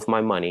all of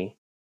my money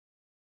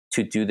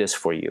to do this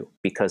for you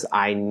because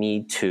I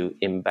need to,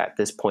 at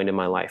this point in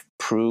my life,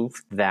 prove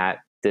that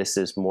this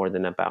is more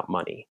than about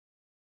money.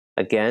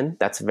 Again,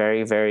 that's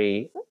very,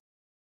 very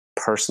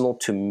personal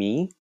to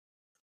me,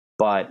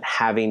 but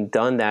having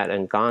done that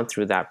and gone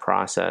through that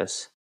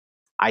process,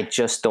 I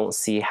just don't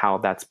see how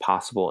that's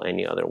possible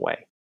any other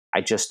way.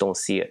 I just don't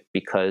see it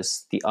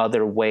because the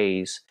other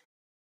ways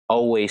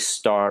always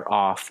start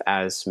off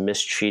as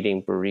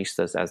mistreating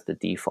baristas as the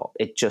default.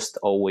 It just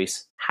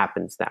always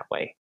happens that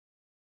way.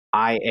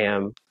 I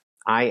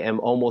am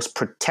almost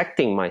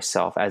protecting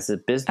myself as a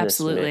business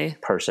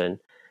person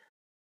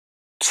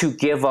to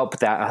give up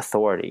that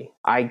authority.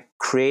 I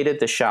created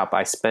the shop.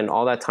 I spent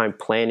all that time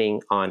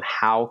planning on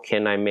how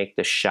can I make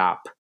the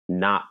shop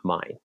not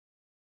mine,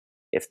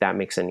 if that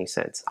makes any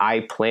sense.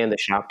 I planned the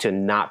shop to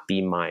not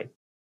be mine.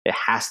 It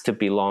has to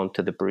belong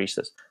to the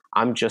baristas.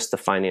 I'm just the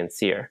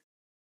financier.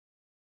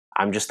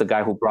 I'm just the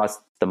guy who brought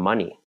the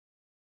money.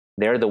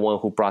 They're the one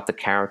who brought the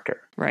character.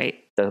 Right.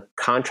 The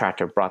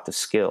contractor brought the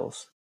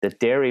skills. The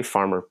dairy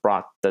farmer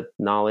brought the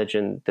knowledge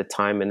and the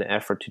time and the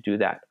effort to do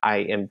that. I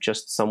am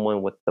just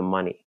someone with the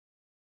money.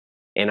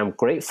 And I'm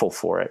grateful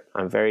for it.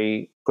 I'm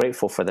very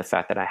grateful for the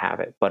fact that I have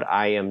it. But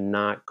I am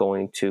not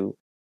going to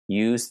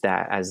use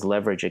that as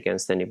leverage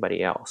against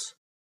anybody else.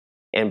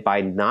 And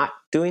by not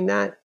doing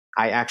that,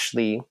 I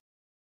actually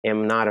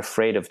am not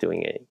afraid of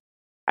doing it.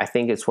 I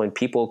think it's when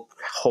people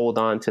hold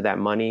on to that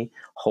money,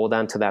 hold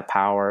on to that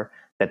power,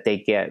 that they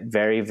get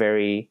very,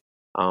 very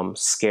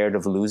scared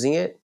of losing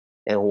it.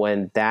 And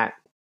when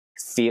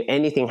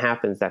anything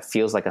happens that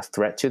feels like a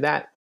threat to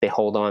that, they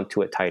hold on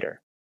to it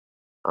tighter.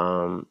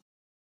 To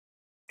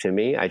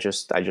me, I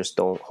just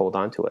don't hold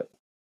on to it.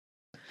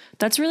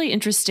 That's really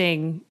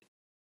interesting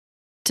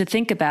to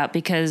think about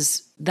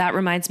because that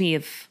reminds me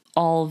of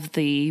all of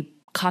the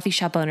coffee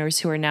shop owners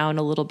who are now in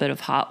a little bit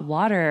of hot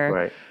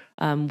water,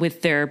 right,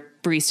 with their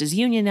baristas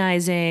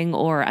unionizing,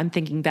 or I'm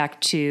thinking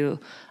back to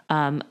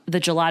the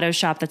gelato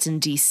shop that's in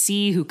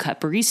DC who cut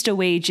barista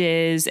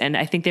wages. And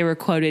I think they were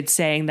quoted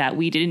saying that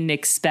we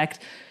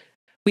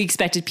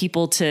expected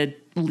people to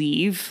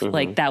leave. Mm-hmm.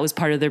 Like that was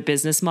part of their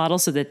business model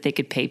so that they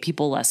could pay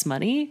people less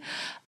money.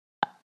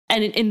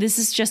 And this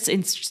is just,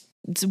 it's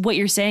what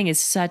you're saying is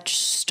such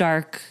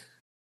stark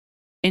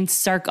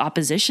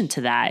opposition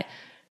to that.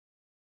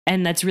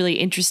 And that's really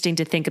interesting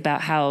to think about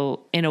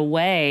how, in a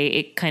way,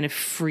 it kind of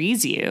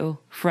frees you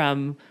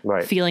from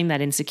feeling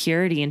that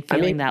insecurity and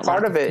feeling that lack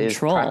of control. Part of it is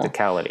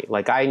practicality.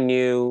 Like I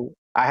knew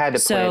I had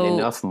to plan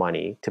enough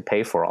money to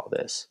pay for all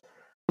this.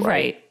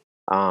 Right.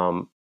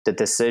 The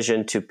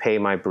decision to pay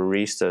my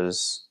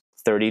baristas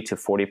 30 to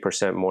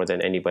 40% more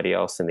than anybody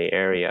else in the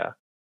area,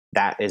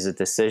 that is a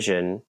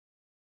decision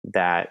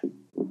that,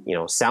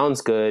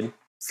 sounds good,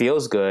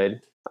 feels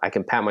good. I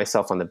can pat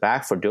myself on the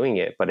back for doing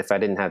it. But if I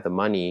didn't have the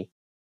money,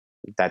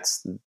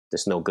 that's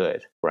just no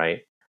good,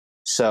 right?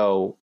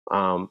 So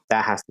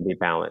that has to be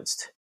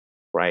balanced,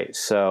 right?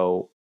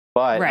 So,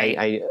 but Right.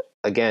 I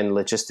again,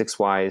 logistics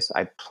wise,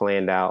 I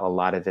planned out a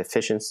lot of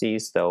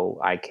efficiencies, though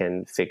I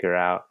can figure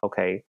out,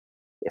 okay,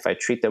 if I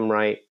treat them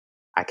right,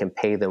 I can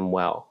pay them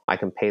well. I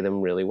can pay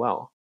them really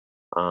well.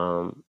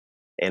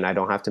 And I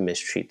don't have to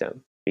mistreat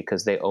them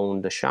because they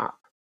own the shop.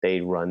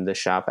 They run the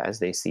shop as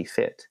they see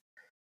fit.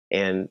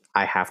 And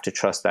I have to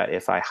trust that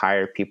if I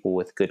hire people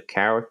with good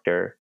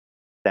character,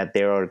 that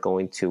they are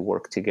going to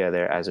work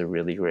together as a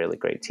really, really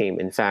great team.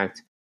 In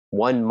fact,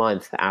 1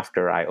 month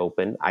after I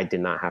opened, I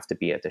did not have to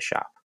be at the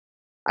shop.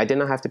 I did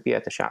not have to be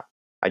at the shop.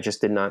 I just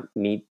did not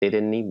need, they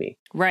didn't need me.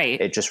 Right.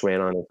 It just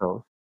ran on its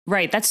own.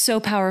 Right. That's so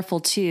powerful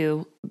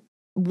too.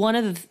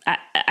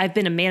 I've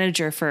been a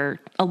manager for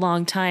a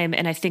long time,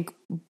 and I think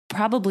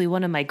probably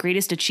one of my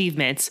greatest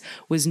achievements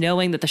was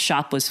knowing that the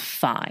shop was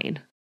fine.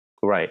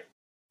 Right.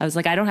 I was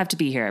like, I don't have to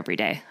be here every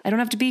day. I don't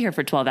have to be here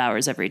for 12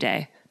 hours every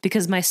day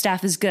because my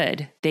staff is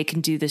good. They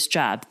can do this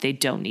job. They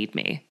don't need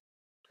me.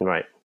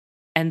 Right.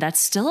 And that's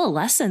still a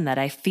lesson that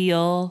I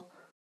feel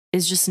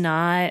is just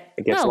not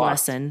a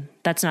lesson.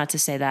 That's not to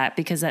say that,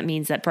 because that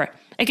means that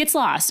it gets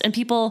lost. And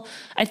people,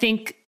 I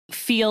think,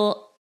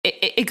 feel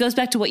it goes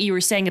back to what you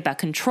were saying about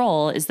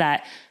control, is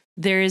that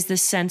there is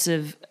this sense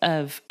of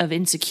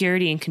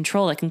insecurity and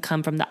control that can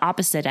come from the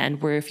opposite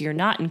end, where if you're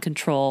not in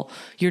control,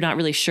 you're not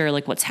really sure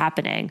like what's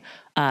happening.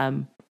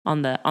 On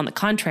the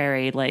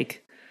contrary,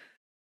 like,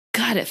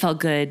 God, it felt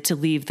good to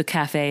leave the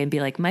cafe and be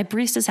like, my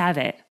baristas have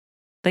it.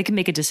 They can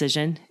make a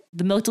decision.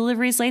 The milk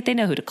delivery is late. They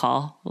know who to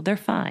call. Well, they're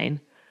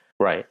fine.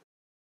 Right.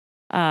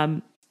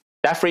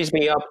 That frees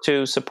me up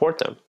to support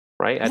them.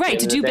 Right. Right.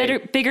 To do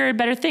bigger and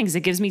better things. It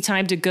gives me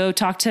time to go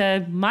talk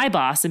to my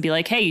boss and be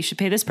like, hey, you should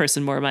pay this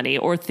person more money,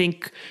 or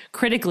think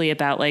critically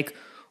about like,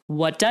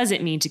 what does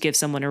it mean to give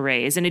someone a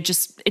raise? And it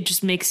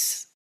just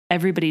makes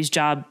everybody's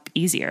job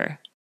easier.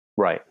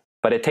 Right.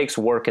 But it takes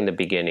work in the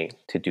beginning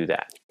to do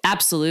that.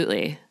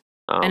 Absolutely.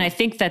 And I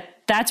think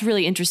that's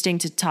really interesting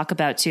to talk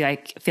about too. I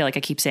feel like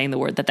I keep saying the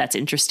word that's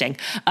interesting.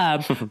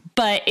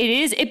 But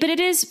it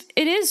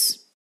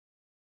is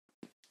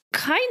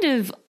kind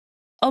of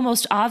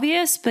almost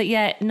obvious, but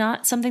yet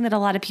not something that a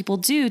lot of people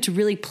do, to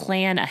really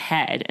plan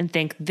ahead and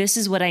think, this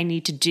is what I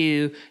need to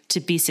do to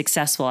be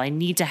successful. I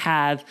need to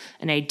have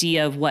an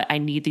idea of what I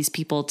need these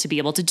people to be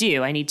able to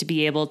do. I need to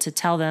be able to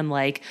tell them,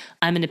 like,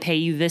 I'm going to pay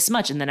you this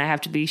much, and then I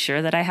have to be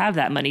sure that I have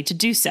that money to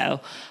do so.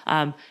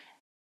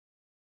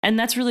 And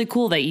that's really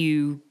cool that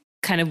you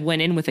kind of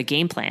went in with a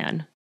game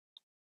plan.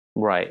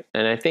 Right.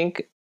 And I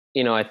think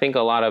a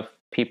lot of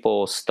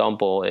people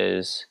stumble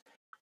is,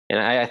 and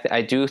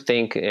I do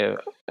think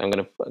I'm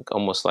going to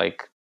almost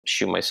like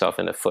shoot myself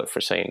in the foot for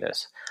saying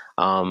this.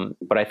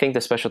 But I think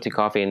the specialty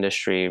coffee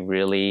industry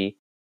really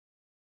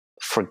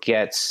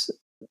forgets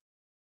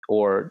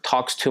or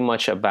talks too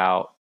much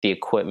about the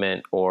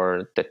equipment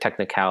or the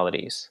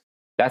technicalities.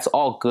 That's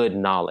all good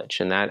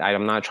knowledge, and that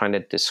I'm not trying to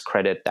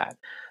discredit that.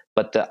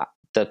 But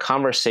the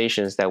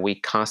conversations that we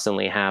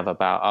constantly have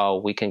about, oh,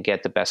 we can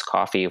get the best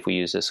coffee if we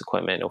use this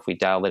equipment, if we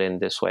dial it in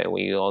this way,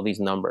 we use all these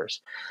numbers.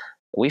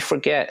 We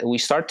forget, we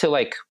start to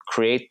like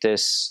create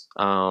this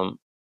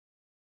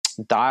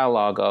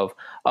dialogue of,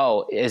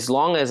 oh, as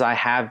long as I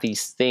have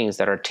these things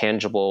that are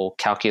tangible,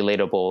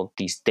 calculatable,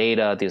 these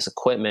data, this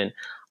equipment,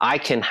 I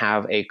can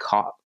have a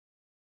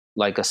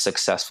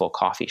successful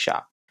coffee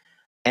shop.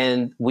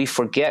 And we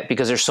forget,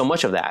 because there's so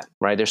much of that,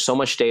 right? There's so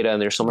much data and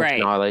there's so much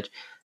knowledge.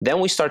 Then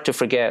we start to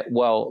forget,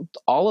 well,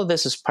 all of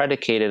this is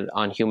predicated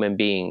on human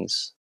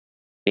beings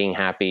being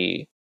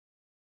happy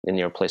in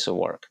your place of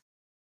work.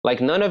 Like,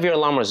 none of your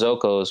La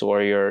Marzocco's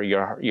or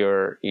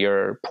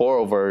your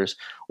pour-overs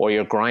or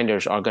your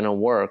grinders are going to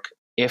work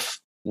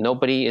if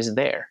nobody is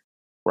there,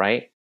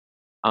 right?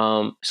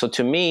 So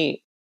to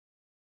me,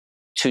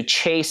 to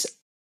chase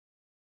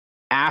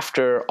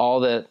after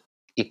all the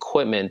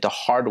equipment, the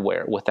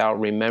hardware, without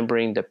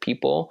remembering the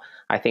people,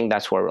 I think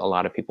that's where a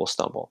lot of people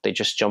stumble. They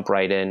just jump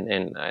right in,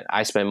 and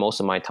I spend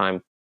most of my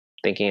time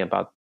thinking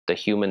about the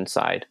human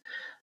side,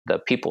 the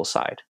people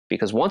side,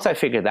 because once I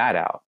figure that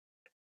out,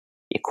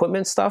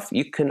 equipment stuff,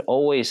 you can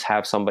always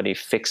have somebody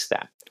fix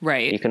that.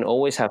 Right. You can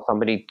always have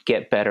somebody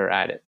get better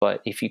at it.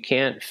 But if you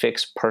can't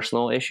fix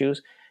personal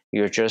issues,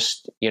 you're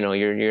just,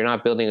 you're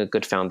not building a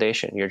good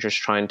foundation. You're just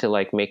trying to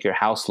like make your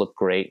house look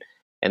great.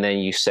 And then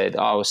you said,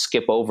 oh, I'll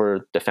skip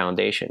over the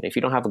foundation. If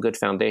you don't have a good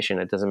foundation,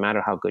 it doesn't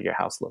matter how good your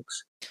house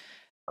looks.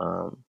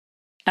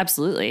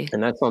 Absolutely.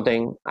 And that's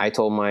something I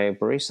told my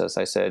baristas.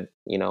 I said,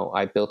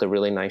 I built a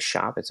really nice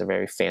shop. It's a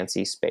very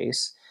fancy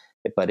space,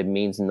 but it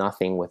means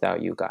nothing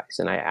without you guys.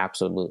 And I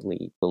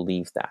absolutely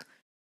believe that.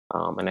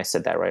 And I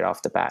said that right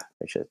off the bat.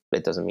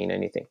 It doesn't mean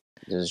anything.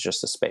 This is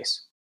just a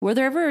space. Were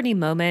there ever any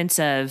moments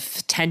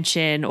of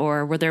tension,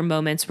 or were there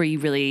moments where you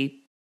really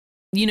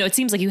it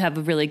seems like you have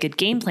a really good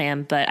game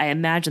plan, but I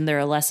imagine there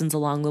are lessons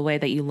along the way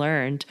that you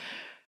learned.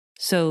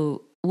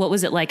 So what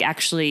was it like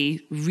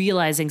actually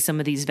realizing some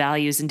of these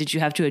values, and did you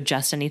have to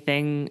adjust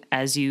anything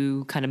as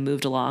you kind of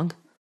moved along?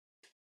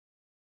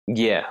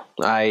 Yeah,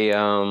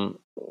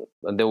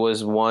 there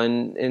was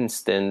one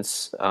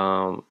instance,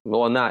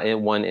 well, not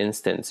in one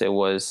instance, it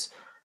was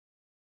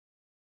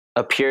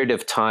a period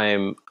of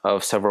time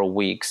of several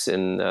weeks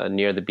in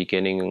near the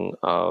beginning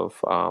of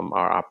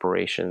our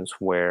operations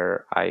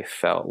where I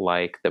felt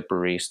like the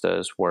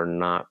baristas were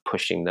not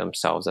pushing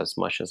themselves as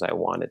much as I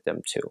wanted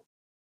them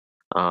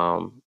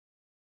to.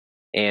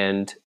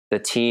 And the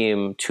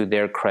team, to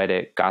their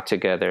credit, got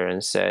together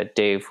and said,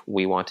 Dave,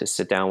 we want to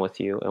sit down with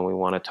you and we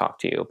want to talk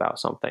to you about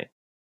something.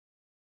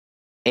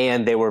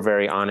 And they were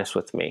very honest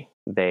with me.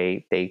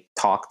 They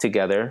talked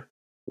together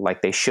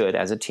like they should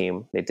as a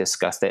team. They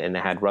discussed it, and they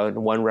had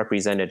one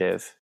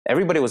representative.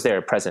 Everybody was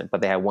there present,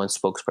 but they had one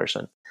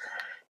spokesperson.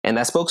 And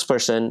that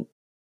spokesperson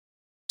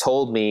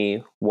told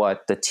me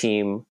what the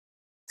team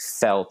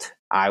felt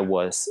I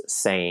was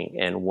saying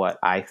and what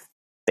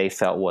they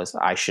felt was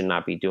I should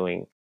not be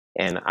doing,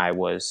 and I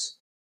was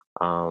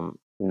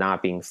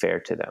not being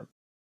fair to them.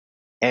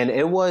 And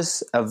it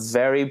was a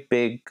very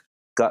big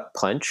gut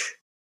punch.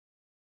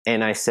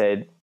 And I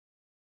said,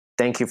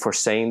 thank you for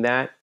saying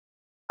that.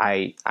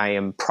 I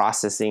am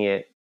processing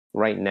it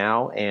right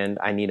now, and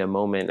I need a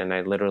moment. And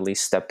I literally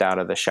stepped out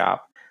of the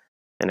shop.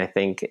 And I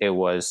think it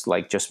was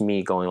like just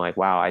me going like,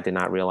 wow, I did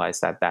not realize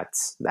that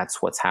that's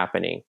what's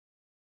happening.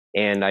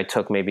 And I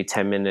took maybe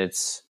 10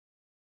 minutes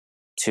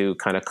to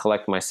kind of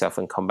collect myself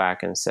and come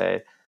back and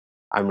say,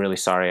 I'm really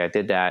sorry I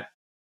did that.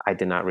 I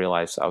did not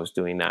realize I was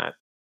doing that.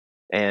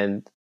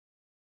 And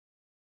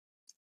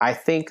I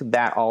think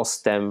that all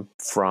stemmed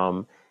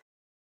from,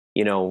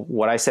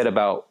 what I said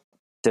about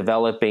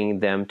developing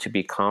them to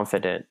be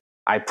confident.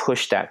 I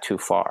pushed that too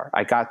far.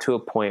 I got to a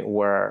point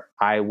where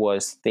I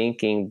was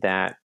thinking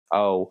that,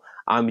 oh,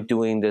 I'm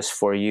doing this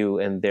for you,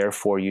 and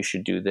therefore you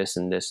should do this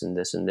and this and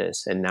this and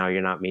this. And now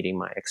you're not meeting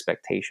my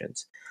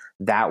expectations.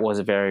 That was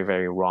very,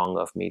 very wrong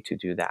of me to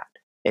do that.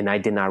 And I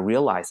did not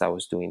realize I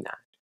was doing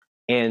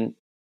that.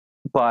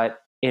 But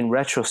in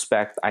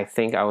retrospect, I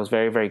think I was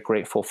very, very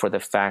grateful for the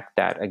fact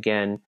that,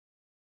 again,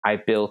 I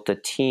built a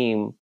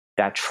team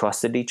that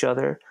trusted each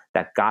other,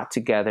 that got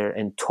together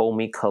and told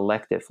me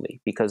collectively,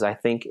 because I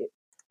think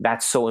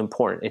that's so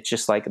important. It's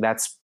just like,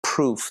 that's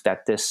proof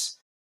that this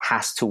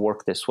has to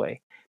work this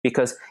way.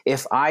 Because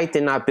if I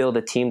did not build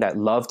a team that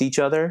loved each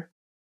other,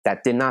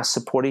 that did not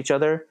support each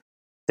other,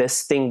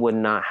 this thing would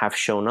not have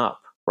shown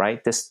up,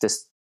 right? This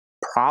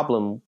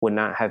problem would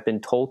not have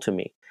been told to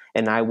me,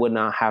 and I would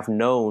not have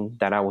known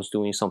that I was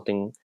doing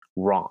something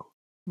wrong.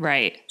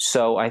 Right.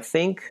 So I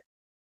think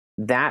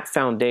that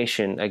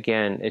foundation,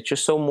 again, it's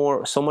just so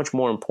much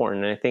more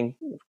important. And I think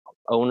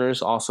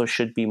owners also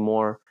should be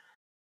more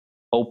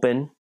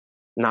open,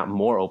 not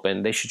more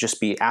open. They should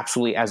just be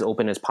absolutely as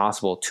open as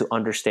possible to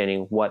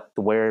understanding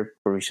where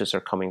baristas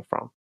are coming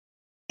from,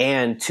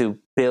 and to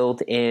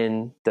build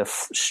in the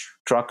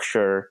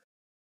structure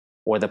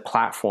or the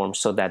platform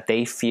so that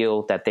they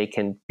feel that they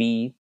can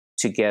be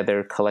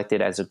together,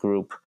 collected as a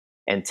group,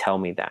 and tell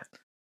me that.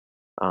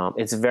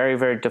 It's very,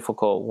 very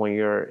difficult when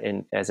you're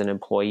as an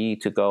employee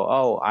to go,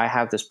 oh, I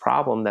have this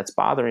problem that's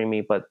bothering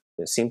me, but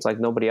it seems like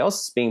nobody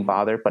else is being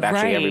bothered, but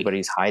actually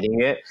everybody's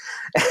hiding it.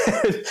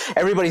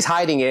 Everybody's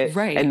hiding it,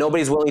 right, and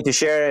nobody's willing to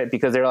share it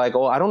because they're like,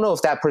 oh, I don't know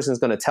if that person's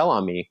going to tell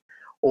on me,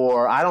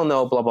 or I don't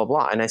know, blah, blah,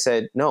 blah. And I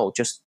said, no,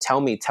 just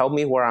tell me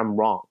where I'm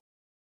wrong.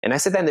 And I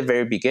said that in the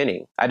very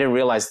beginning. I didn't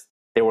realize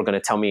they were going to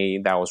tell me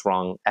that I was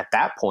wrong at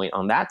that point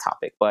on that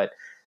topic, but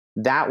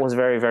that was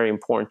very, very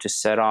important to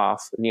set up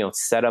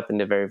in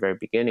the very, very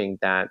beginning,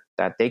 that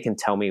they can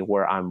tell me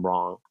where I'm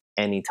wrong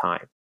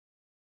anytime.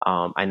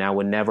 And I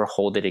would never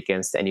hold it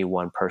against any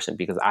one person,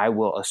 because I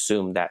will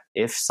assume that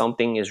if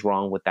something is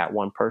wrong with that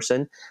one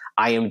person,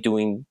 I am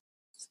doing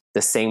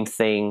the same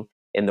thing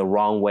in the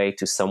wrong way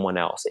to someone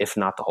else, if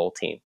not the whole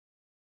team.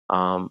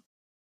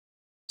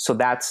 So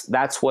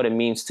that's what it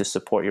means to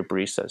support your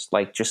baristas.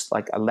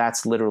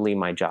 That's literally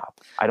my job.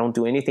 I don't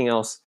do anything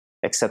else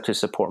except to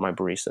support my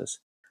baristas.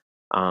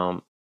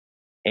 And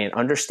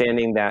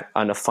understanding that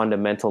on a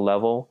fundamental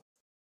level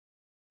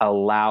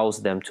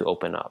allows them to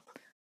open up.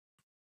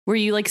 Were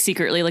you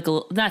secretly,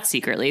 not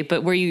secretly,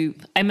 but I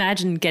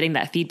imagine getting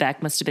that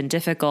feedback must have been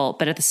difficult,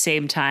 but at the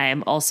same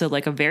time, also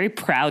a very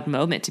proud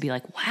moment to be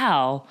like,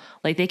 wow,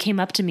 they came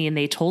up to me and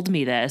they told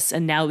me this,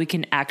 and now we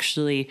can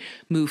actually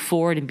move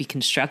forward and be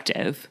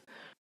constructive.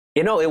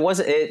 It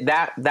wasn't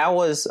that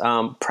was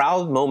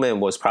proud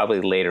moment was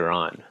probably later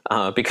on,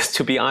 because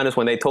to be honest,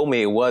 when they told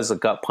me, it was a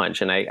gut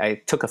punch, and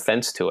I took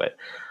offense to it.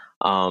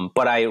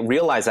 But I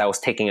realized I was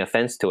taking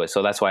offense to it.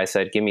 So that's why I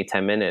said, give me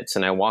 10 minutes.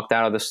 And I walked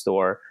out of the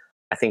store.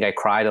 I think I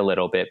cried a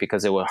little bit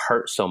because it would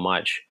hurt so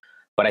much.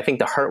 But I think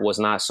the hurt was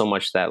not so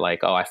much that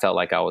I felt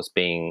like I was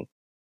being,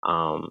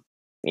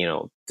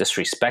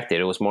 disrespected.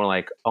 It was more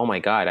like, oh my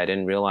God, I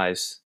didn't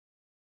realize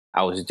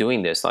I was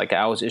doing this. It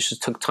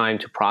just took time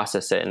to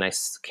process it. And I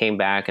came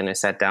back and I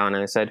sat down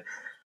and I said,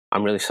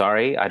 I'm really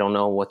sorry. I don't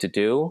know what to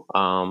do.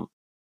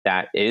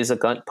 That is a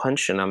gut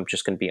punch, and I'm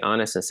just going to be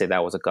honest and say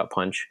that was a gut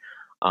punch.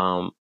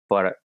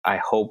 But I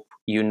hope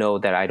you know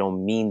that I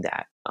don't mean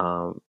that.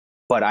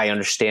 But I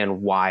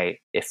understand why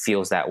it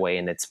feels that way,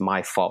 and it's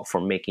my fault for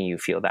making you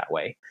feel that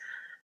way.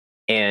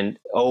 And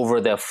over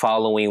the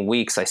following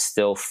weeks, I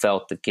still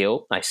felt the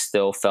guilt. I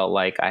still felt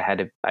like I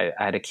had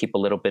to keep a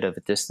little bit of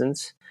a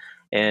distance.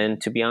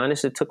 And to be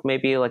honest, it took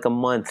maybe like a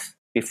month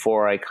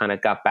before I kind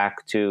of got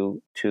back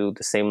to the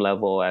same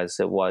level as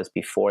it was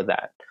before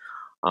that.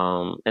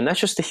 And that's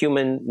just the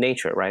human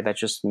nature, right? That's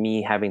just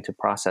me having to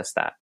process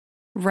that.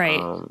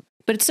 Right.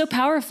 But it's so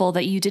powerful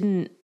that you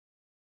didn't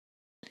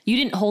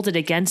hold it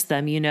against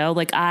them, you know?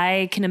 Like,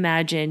 I can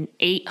imagine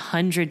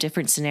 800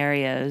 different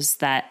scenarios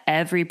that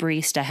every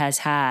barista has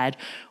had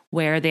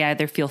where they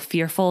either feel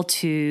fearful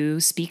to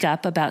speak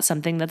up about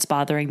something that's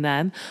bothering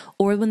them,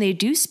 or when they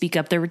do speak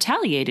up, they're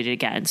retaliated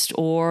against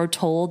or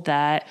told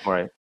that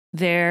Right.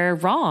 they're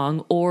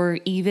wrong, or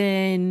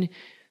even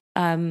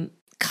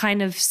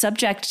kind of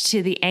subject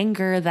to the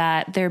anger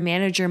that their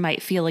manager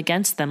might feel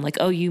against them. Like,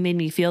 oh, you made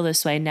me feel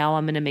this way. Now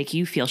I'm going to make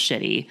you feel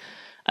shitty.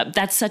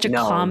 That's such a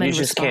common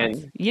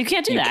response. You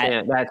can't do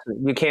that.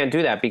 You can't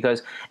do that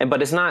because,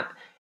 but it's not,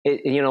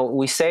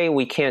 we say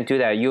we can't do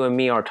that. You and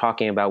me are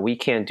talking about we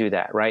can't do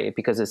that, right?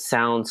 Because it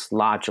sounds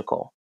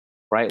logical,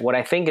 right? What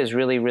I think is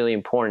really, really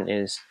important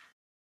is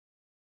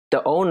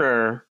the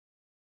owner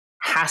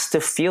has to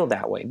feel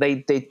that way.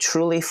 They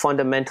truly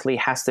fundamentally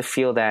has to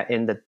feel that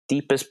in the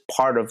deepest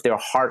part of their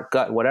heart,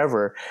 gut,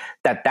 whatever,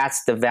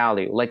 that's the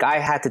value. Like, I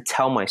had to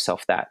tell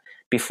myself that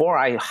before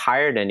I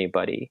hired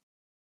anybody.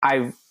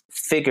 I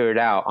figured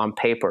out on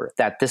paper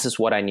that this is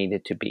what I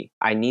needed to be.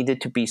 I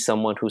needed to be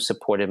someone who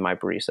supported my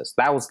baristas.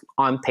 That was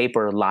on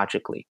paper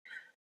logically.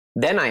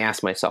 Then I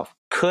asked myself,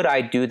 could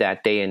I do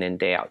that day in and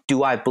day out?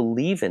 Do I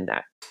believe in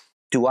that?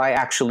 Do I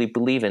actually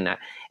believe in that?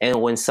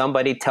 And when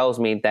somebody tells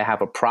me they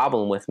have a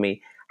problem with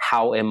me,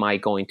 how am I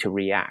going to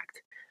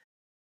react?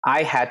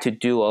 I had to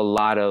do a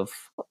lot of,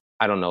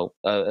 I don't know,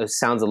 it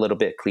sounds a little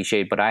bit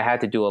cliche, but I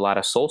had to do a lot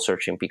of soul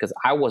searching because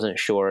I wasn't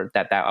sure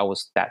that I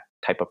was that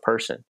type of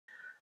person.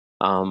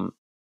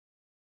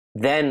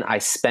 Then I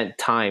spent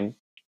time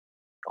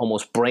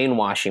almost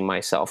brainwashing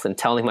myself and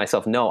telling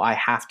myself, no, I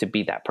have to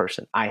be that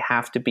person. I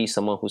have to be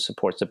someone who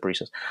supports the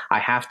baristas. I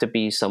have to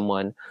be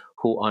someone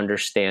who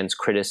understands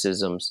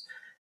criticisms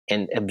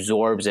and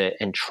absorbs it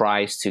and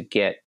tries to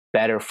get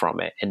better from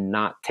it and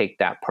not take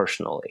that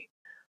personally.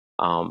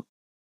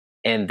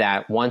 And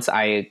that once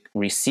I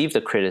receive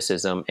the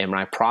criticism and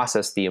I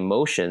process the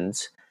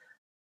emotions,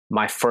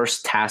 my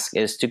first task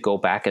is to go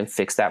back and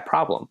fix that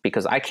problem,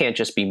 because I can't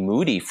just be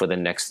moody for the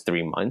next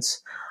 3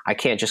 months. I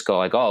can't just go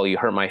like, oh, you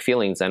hurt my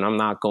feelings and I'm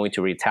not going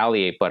to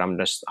retaliate, but I'm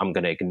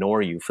going to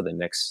ignore you for the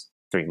next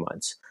 3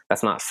 months.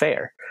 That's not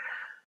fair.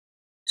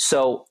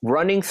 So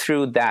running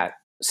through that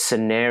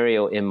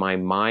scenario in my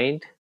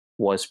mind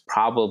was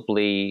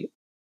probably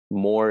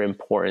more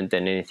important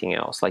than anything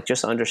else. Like,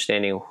 just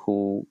understanding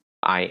who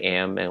I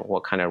am and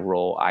what kind of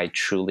role I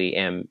truly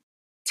am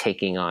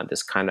taking on,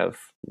 this kind of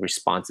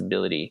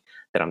responsibility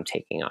that I'm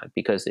taking on.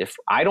 Because if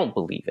I don't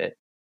believe it,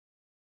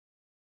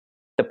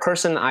 the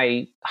person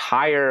I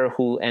hire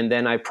and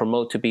then I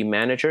promote to be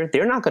manager,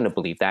 they're not going to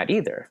believe that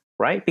either,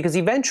 right? Because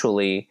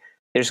eventually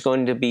there's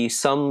going to be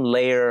some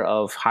layer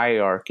of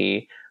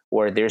hierarchy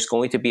where there's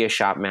going to be a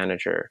shop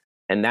manager,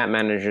 and that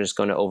manager is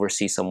going to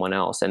oversee someone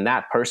else. And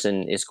that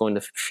person is going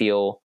to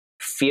feel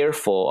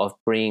fearful of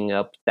bringing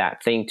up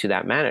that thing to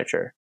that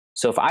manager.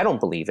 So if I don't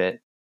believe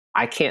it,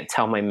 I can't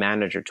tell my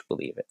manager to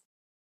believe it.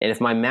 And if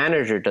my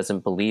manager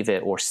doesn't believe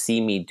it or see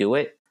me do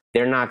it,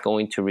 they're not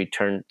going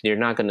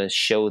to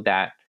show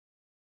that,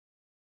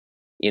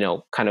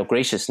 kind of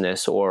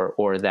graciousness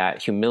or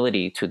that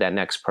humility to that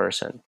next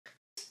person.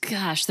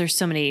 Gosh, there's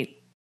so many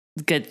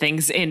good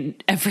things in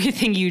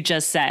everything you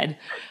just said.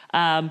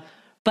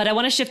 But I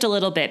want to shift a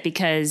little bit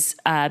because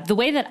the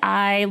way that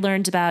I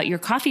learned about your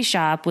coffee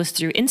shop was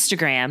through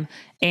Instagram,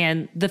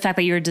 and the fact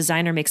that you're a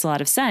designer makes a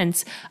lot of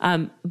sense.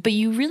 But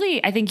you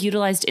really, I think,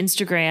 utilized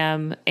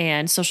Instagram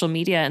and social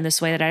media in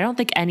this way that I don't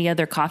think any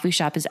other coffee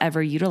shop has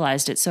ever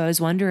utilized it. So I was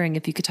wondering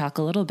if you could talk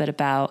a little bit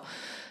about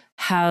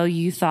how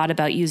you thought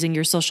about using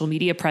your social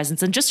media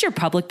presence and just your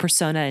public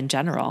persona in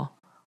general.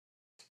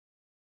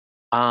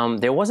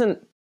 There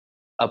wasn't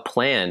a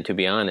plan, to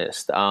be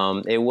honest.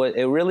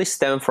 It really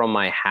stemmed from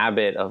my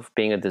habit of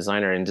being a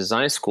designer. In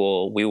design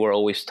school, we were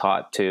always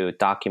taught to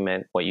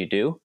document what you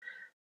do,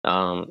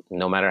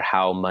 no matter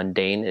how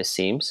mundane it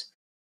seems.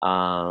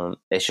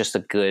 It's just a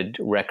good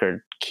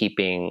record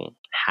keeping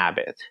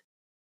habit.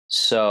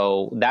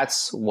 So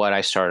that's what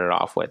I started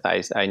off with.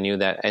 I knew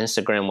that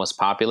Instagram was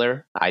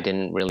popular. I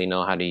didn't really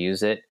know how to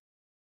use it,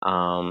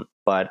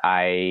 but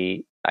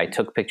I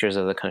took pictures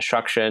of the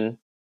construction.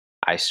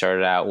 I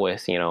started out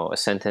with, a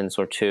sentence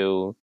or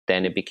two,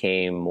 then it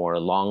became more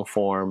long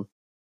form.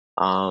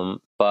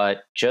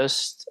 But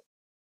just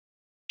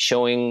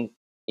showing,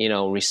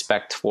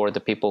 respect for the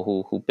people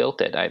who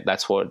built it.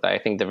 That's what I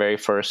think the very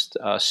first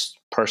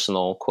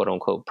personal, quote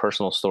unquote,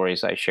 personal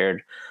stories I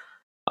shared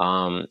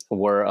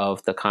were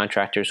of the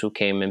contractors who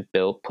came and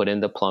built, put in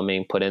the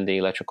plumbing, put in the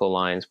electrical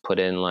lines, put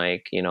in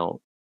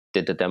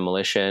did the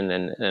demolition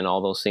and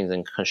all those things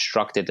and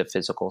constructed the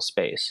physical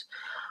space.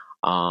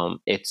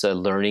 It's a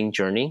learning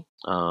journey.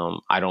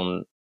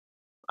 I'm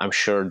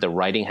sure the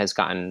writing has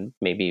gotten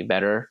maybe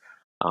better.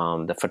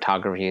 The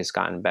photography has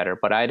gotten better,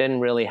 but I didn't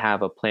really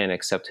have a plan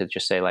except to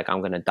just say, like, I'm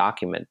going to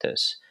document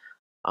this.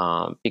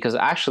 Because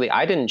actually,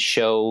 I didn't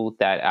show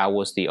that I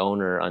was the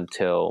owner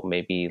until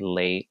maybe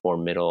late or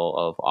middle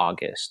of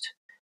August.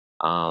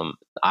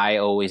 I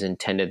always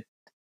intended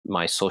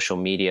my social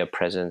media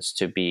presence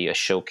to be a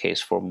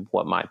showcase for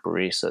what my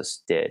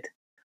baristas did.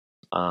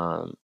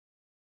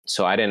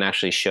 So I didn't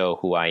actually show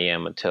who I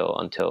am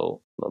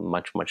until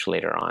much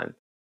later on.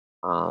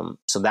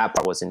 So that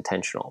part was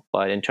intentional.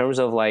 But in terms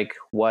of like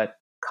what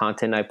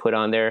content I put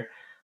on there,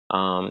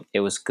 it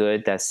was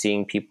good that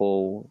seeing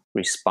people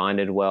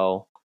responded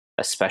well,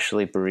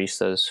 especially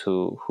baristas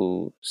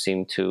who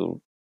seemed to,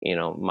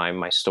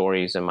 my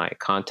stories and my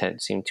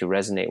content seemed to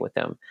resonate with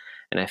them.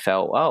 And I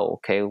felt, oh,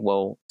 okay,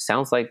 well,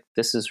 sounds like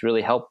this is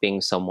really helping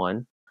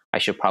someone. I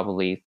should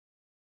probably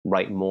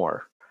write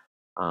more.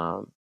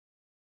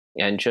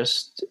 And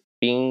just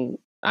being,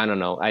 I don't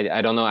know,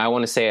 I don't know, I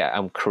want to say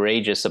I'm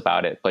courageous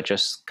about it, but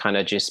just kind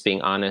of just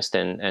being honest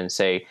and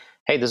say,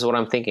 hey, this is what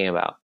I'm thinking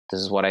about. This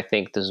is what I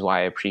think. This is why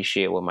I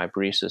appreciate what my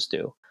baristas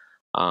do.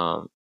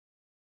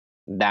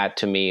 That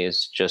to me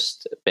has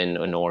just been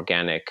an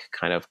organic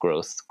kind of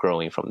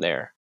growing from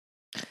there.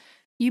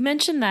 You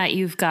mentioned that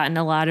you've gotten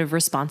a lot of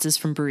responses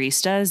from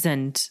baristas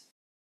and,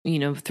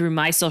 through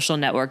my social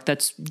network,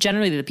 that's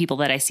generally the people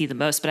that I see the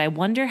most. But I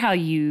wonder how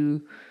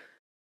you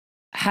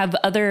have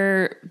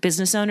other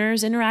business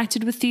owners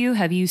interacted with you.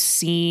 Have you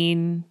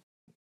seen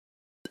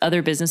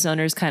other business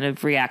owners kind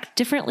of react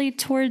differently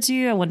towards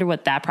you? I wonder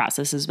what that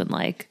process has been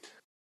like.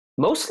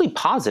 Mostly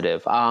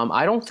positive.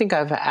 I don't think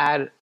I've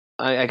had,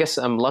 I guess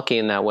I'm lucky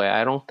in that way.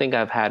 I don't think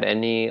I've had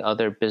any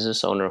other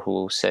business owner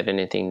who said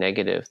anything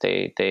negative.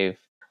 They've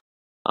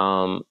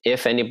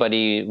if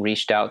anybody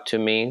reached out to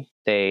me,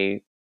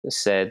 they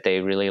said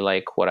they really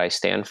like what I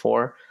stand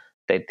for,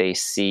 that they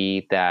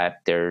see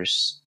that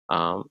there's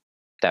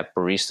that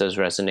baristas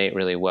resonate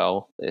really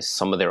well.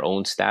 Some of their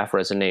own staff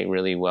resonate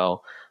really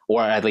well,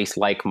 or at least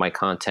like my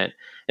content.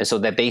 And so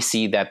that they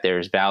see that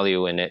there's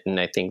value in it. And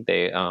I think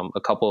they, a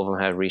couple of them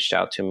have reached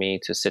out to me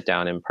to sit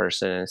down in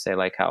person and say,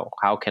 like,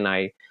 how can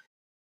I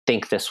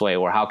think this way?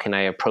 Or how can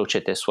I approach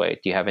it this way?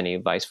 Do you have any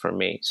advice for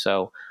me?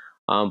 So,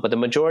 but the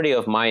majority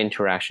of my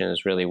interaction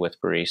is really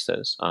with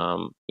baristas,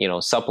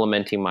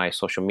 supplementing my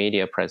social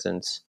media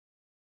presence.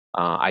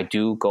 I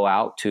do go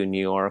out to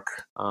New York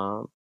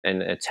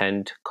and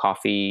attend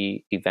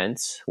coffee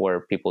events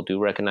where people do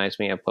recognize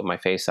me. I put my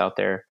face out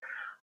there.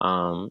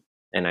 And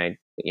I,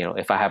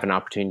 if I have an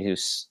opportunity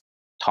to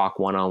talk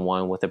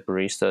one-on-one with the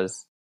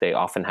baristas, they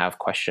often have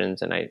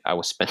questions and I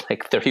will spend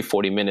like 30,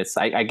 40 minutes.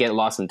 I get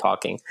lost in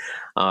talking.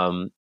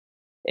 And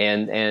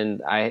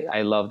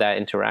I love that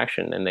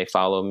interaction, and they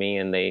follow me,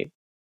 and they,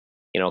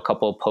 a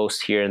couple of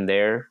posts here and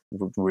there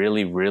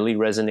really, really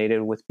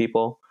resonated with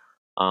people,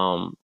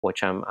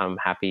 which I'm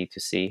happy to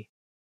see.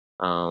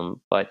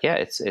 But yeah,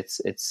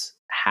 it's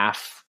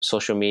half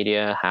social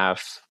media,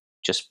 half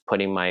just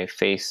putting my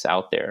face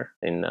out there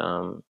in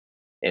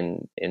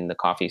the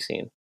coffee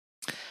scene.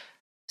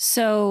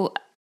 So,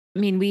 I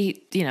mean,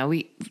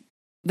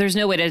 there's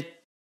no way to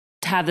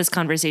have this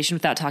conversation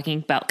without talking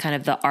about kind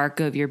of the arc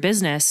of your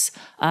business.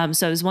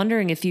 So I was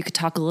wondering if you could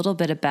talk a little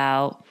bit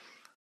about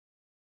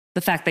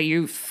the fact that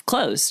you've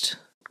closed.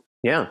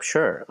 Yeah,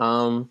 sure.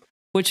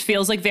 Which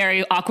feels like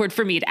very awkward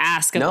for me to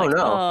ask.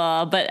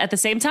 No. But at the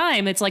same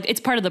time, it's like,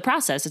 it's part of the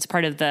process. It's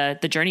part of the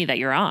journey that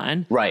you're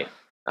on. Right.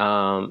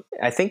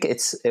 I think I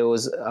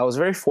was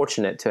very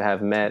fortunate to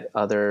have met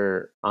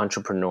other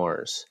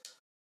entrepreneurs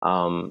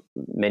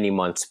many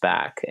months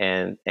back.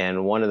 And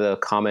one of the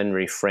common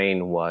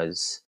refrain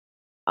was,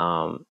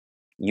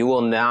 you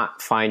will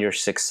not find your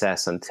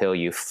success until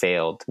you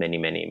failed many,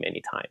 many,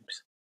 many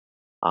times.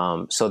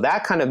 So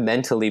that kind of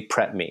mentally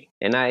prepped me.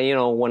 And I,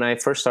 when I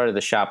first started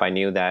the shop, I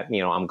knew that,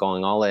 I'm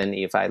going all in.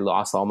 If I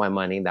lost all my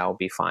money, that would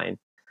be fine.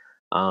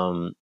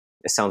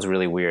 It sounds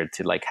really weird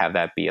to like have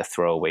that be a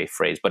throwaway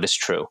phrase, but it's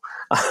true.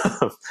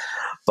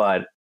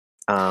 But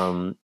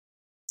coming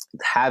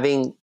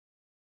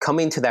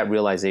to that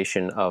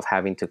realization of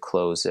having to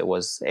close, it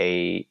was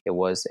a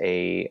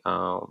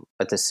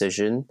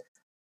decision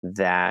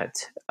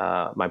that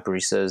my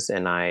baristas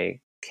and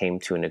I came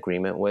to an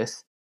agreement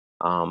with.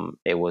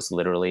 It was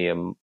literally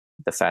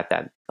the fact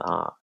that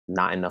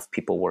not enough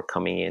people were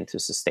coming in to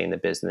sustain the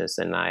business,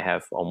 and I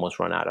have almost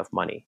run out of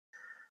money.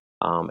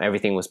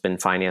 Everything was been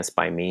financed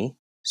by me,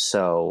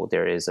 so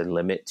there is a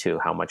limit to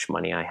how much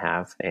money I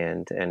have,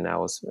 and I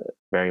was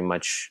very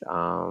much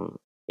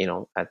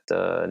at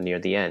the near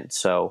the end.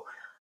 So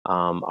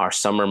our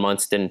summer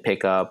months didn't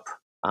pick up,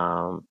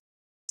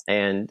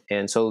 and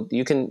so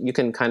you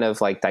can kind of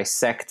like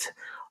dissect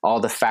all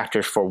the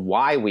factors for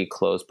why we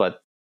closed,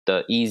 but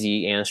the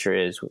easy answer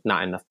is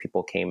not enough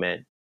people came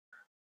in.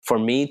 for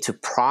me to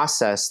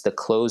process the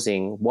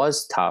closing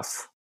was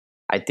tough.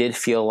 I did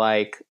feel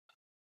like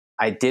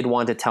I did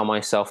want to tell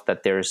myself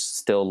that there's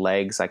still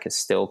legs. I could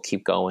still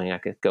keep going. I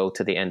could go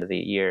to the end of the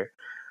year.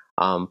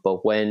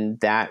 But when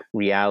that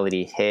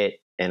reality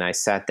hit and I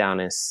sat down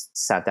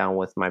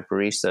with my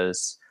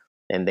baristas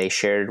and they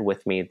shared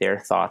with me their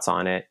thoughts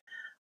on it,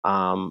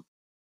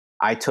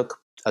 I took,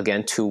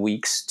 again, 2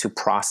 weeks to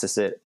process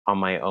it on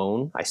my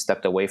own. I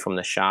stepped away from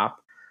the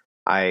shop.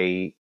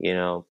 I,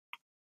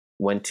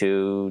 went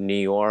to New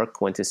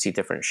York, went to see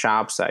different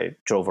shops. I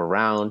drove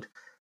around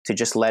to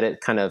just let it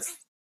kind of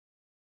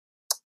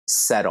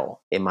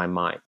settle in my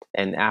mind.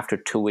 And after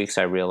 2 weeks,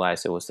 I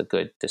realized it was the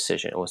good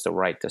decision. It was the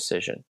right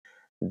decision.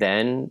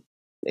 Then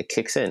it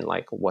kicks in,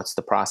 like, what's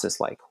the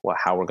process like?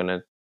 How we're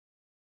going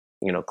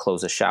to,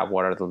 close a shop?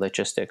 What are the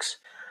logistics?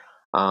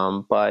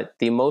 But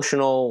the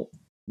emotional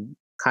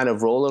kind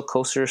of roller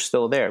coaster is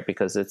still there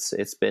because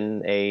it's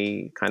been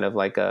a kind of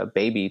like a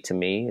baby to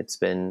me. It's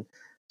been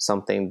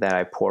something that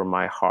I pour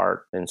my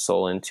heart and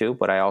soul into,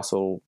 but I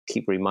also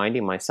keep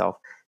reminding myself,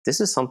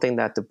 this is something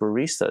that the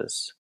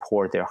baristas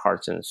pour their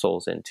hearts and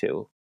souls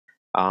into,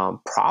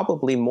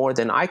 probably more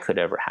than I could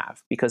ever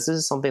have, because this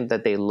is something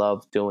that they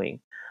love doing.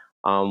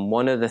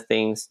 One of the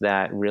things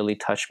that really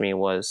touched me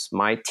was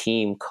my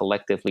team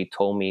collectively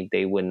told me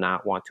they would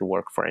not want to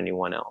work for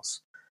anyone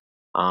else,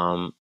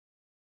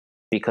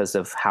 because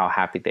of how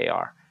happy they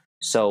are.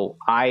 So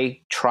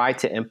I try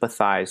to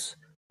empathize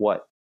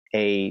what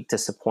a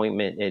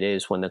disappointment it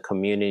is when the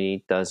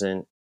community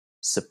doesn't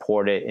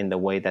support it in the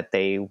way that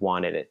they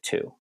wanted it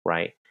to,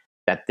 right?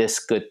 That this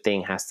good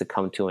thing has to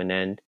come to an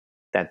end,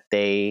 that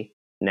they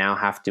now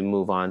have to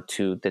move on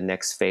to the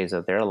next phase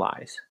of their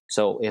lives.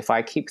 So if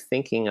I keep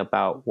thinking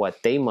about what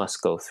they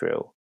must go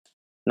through,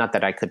 not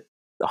that I could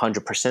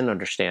 100%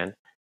 understand,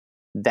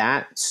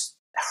 that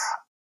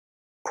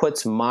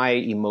puts my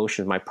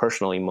emotions, my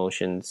personal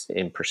emotions,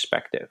 in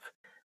perspective.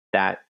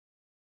 That,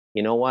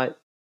 you know what?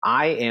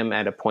 I am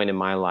at a point in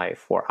my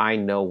life where I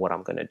know what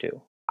I'm going to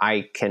do.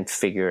 I can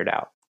figure it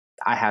out.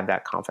 I have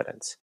that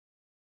confidence.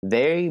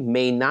 They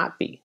may not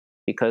be,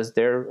 because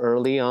they're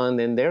early on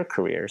in their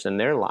careers and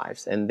their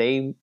lives, and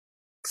they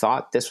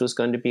thought this was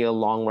going to be a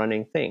long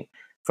running thing.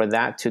 For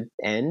that to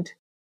end,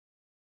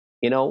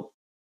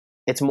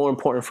 it's more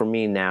important for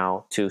me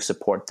now to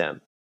support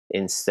them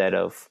instead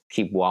of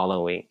keep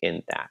wallowing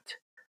in that.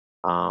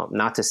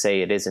 Not to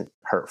say it isn't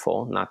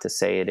hurtful, not to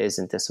say it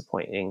isn't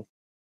disappointing,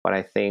 but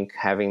I think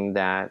having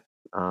that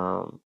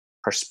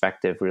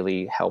perspective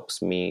really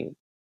helps me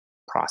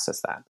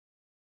process that.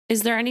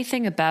 Is there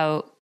anything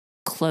about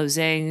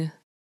closing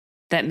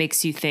that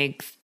makes you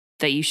think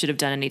that you should have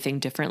done anything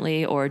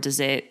differently, or does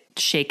it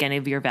shake any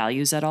of your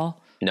values at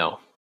all? No.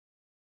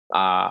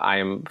 I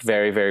am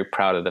very, very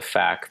proud of the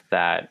fact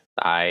that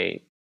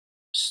I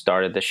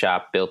started the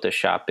shop, built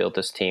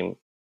this team,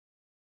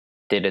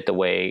 did it the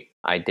way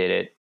I did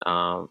it.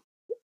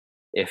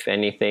 If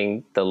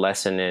anything, the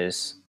lesson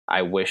is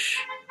I wish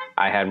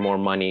I had more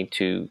money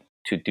to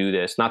do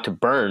this, not to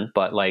burn,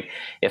 but like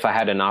if I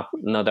had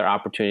another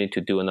opportunity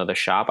to do another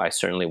shop, I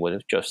certainly would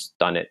have just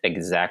done it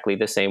exactly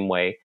the same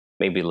way.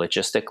 Maybe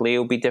logistically it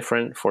would be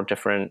different for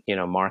different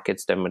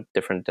markets, different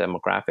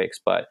demographics,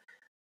 but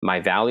my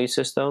value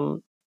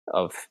system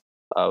of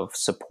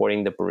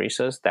supporting the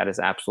baristas, that is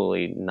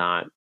absolutely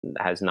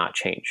has not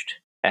changed.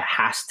 It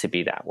has to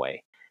be that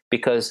way,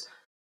 because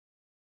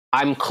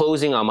I'm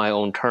closing on my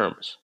own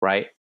terms,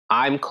 right?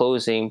 I'm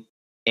closing,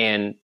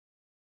 and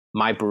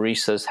my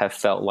baristas have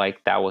felt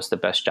like that was the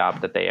best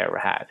job that they ever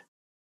had,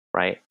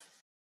 right?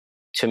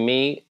 To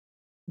me,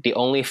 the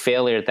only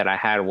failure that I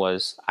had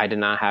was I did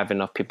not have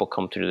enough people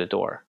come through the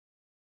door.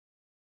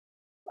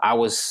 I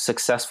was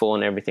successful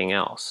in everything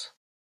else,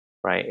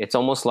 right? It's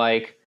almost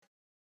like,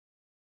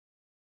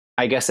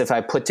 I guess if I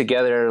put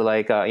together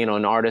like,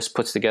 an artist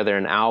puts together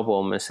an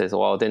album and says,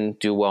 well, it didn't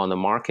do well in the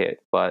market,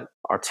 but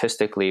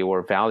artistically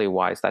or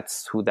value-wise,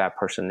 that's who that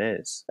person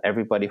is.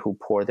 Everybody who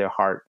poured their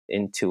heart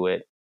into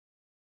it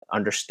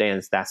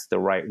understands that's the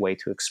right way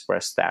to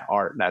express that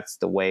art. That's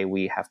the way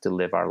we have to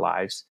live our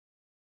lives.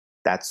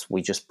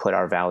 We just put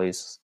our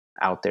values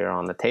out there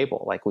on the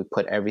table. Like, we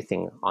put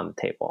everything on the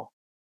table.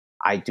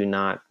 I do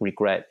not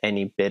regret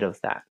any bit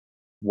of that.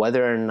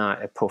 Whether or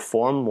not it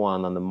performed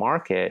well on the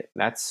market,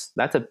 that's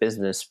a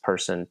business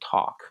person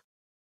talk.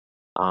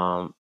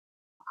 I'm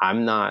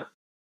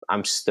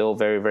still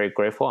very, very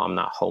grateful. I'm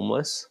not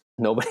homeless.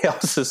 Nobody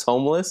else is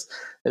homeless.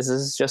 This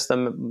is just a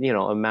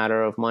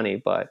matter of money.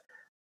 But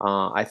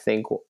I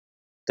think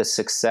the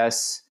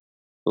success,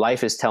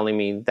 life is telling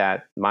me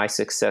that my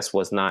success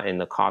was not in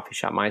the coffee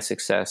shop. My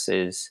success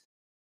is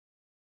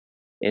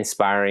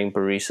inspiring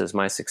baristas.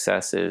 My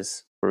success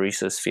is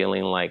baristas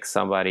feeling like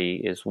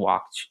somebody is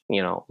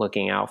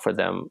looking out for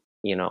them.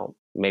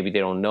 Maybe they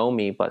don't know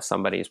me, but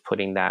somebody is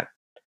putting that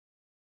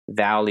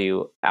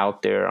value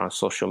out there on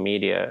social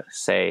media.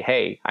 Say,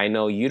 hey, I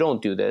know you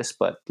don't do this,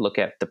 but look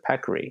at the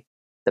Peccary.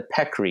 The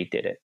Peccary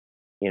did it.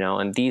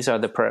 And these are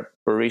the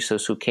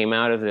baristas who came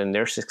out of it, and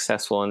they're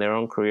successful in their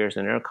own careers,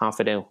 and they're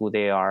confident who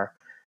they are.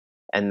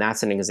 And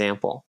that's an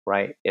example,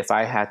 right? If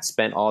I had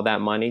spent all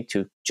that money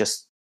to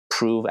just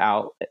prove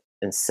out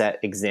and set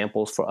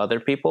examples for other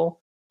people,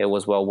 it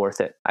was well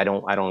worth it. I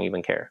don't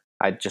even care.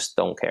 I just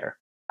don't care.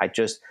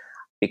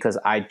 Because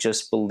I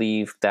just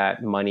believe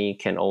that money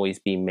can always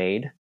be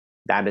made.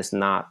 That is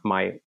not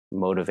my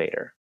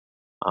motivator.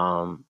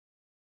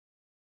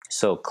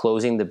 So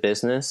closing the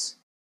business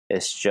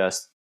is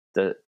just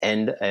the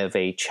end of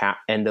a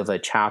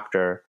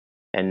chapter.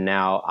 And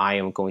now I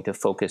am going to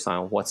focus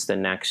on what's the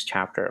next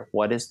chapter.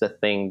 What is the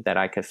thing that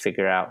I could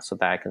figure out so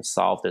that I can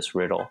solve this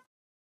riddle?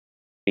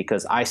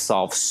 Because I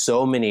solve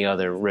so many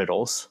other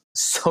riddles,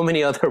 so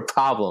many other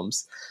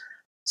problems.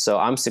 So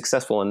I'm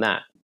successful in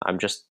that. I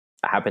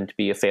happen to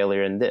be a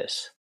failure in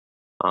this.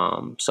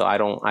 So I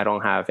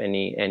don't have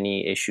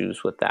any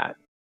issues with that.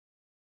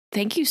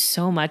 Thank you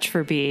so much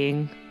for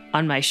being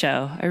on my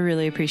show. I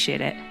really appreciate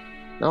it.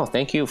 No,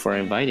 thank you for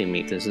inviting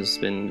me. This has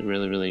been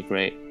really, really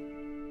great.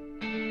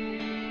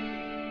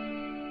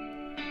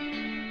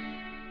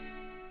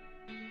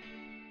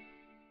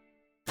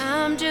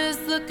 I'm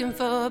just looking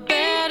for a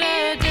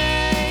better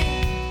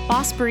day.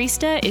 Boss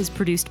Barista is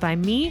produced by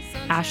me,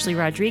 Ashley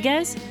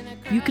Rodriguez.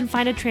 You can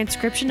find a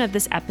transcription of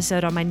this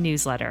episode on my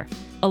newsletter,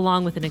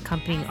 along with an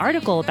accompanying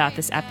article about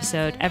this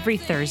episode every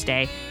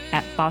Thursday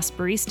at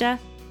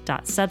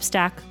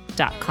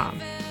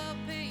bossbarista.substack.com.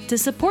 To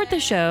support the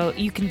show,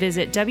 you can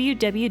visit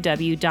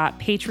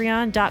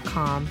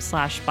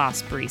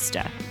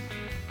www.patreon.com/bossbarista.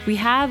 We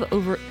have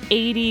over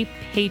 80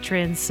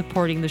 patrons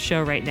supporting the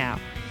show right now,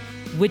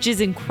 which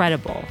is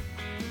incredible.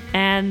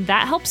 And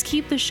that helps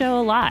keep the show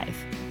alive.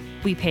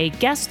 We pay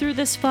guests through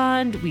this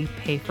fund, we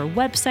pay for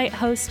website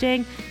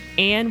hosting,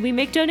 and we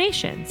make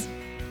donations.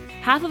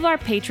 Half of our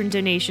patron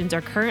donations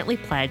are currently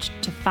pledged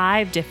to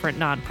 5 different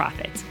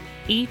nonprofits,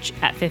 each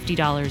at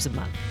 $50 a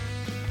month.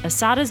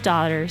 Asada's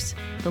Daughters,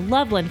 the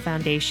Loveland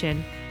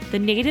Foundation, the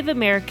Native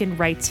American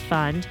Rights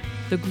Fund,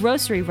 the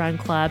Grocery Run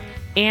Club,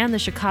 and the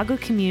Chicago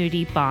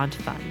Community Bond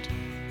Fund.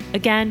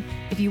 Again,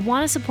 if you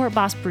want to support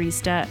Boss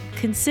Barista,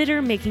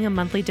 consider making a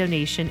monthly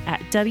donation at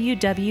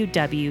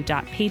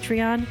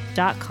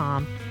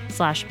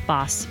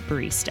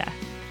www.patreon.com/bossbarista.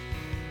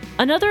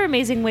 Another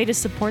amazing way to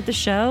support the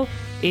show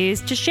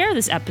is to share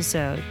this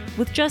episode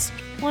with just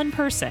one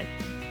person,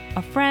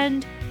 a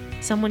friend,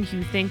 someone who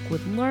you think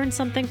would learn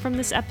something from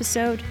this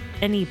episode,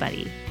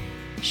 anybody.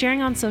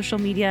 Sharing on social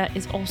media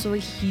is also a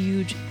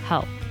huge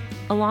help,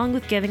 along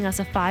with giving us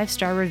a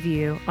 5-star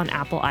review on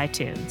Apple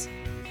iTunes.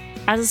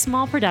 As a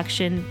small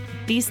production,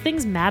 these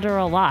things matter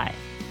a lot.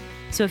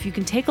 So if you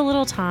can take a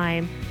little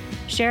time,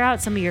 share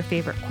out some of your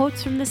favorite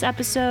quotes from this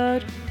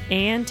episode,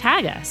 and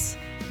tag us,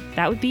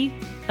 that would be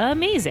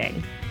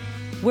amazing.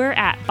 We're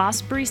at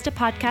Boss Barista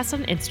Podcast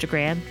on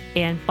Instagram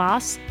and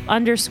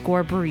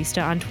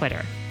boss_barista on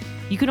Twitter.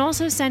 You can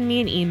also send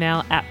me an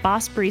email at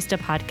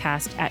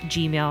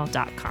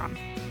bossbaristapodcast@gmail.com.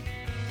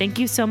 Thank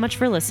you so much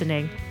for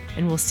listening,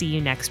 and we'll see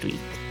you next week.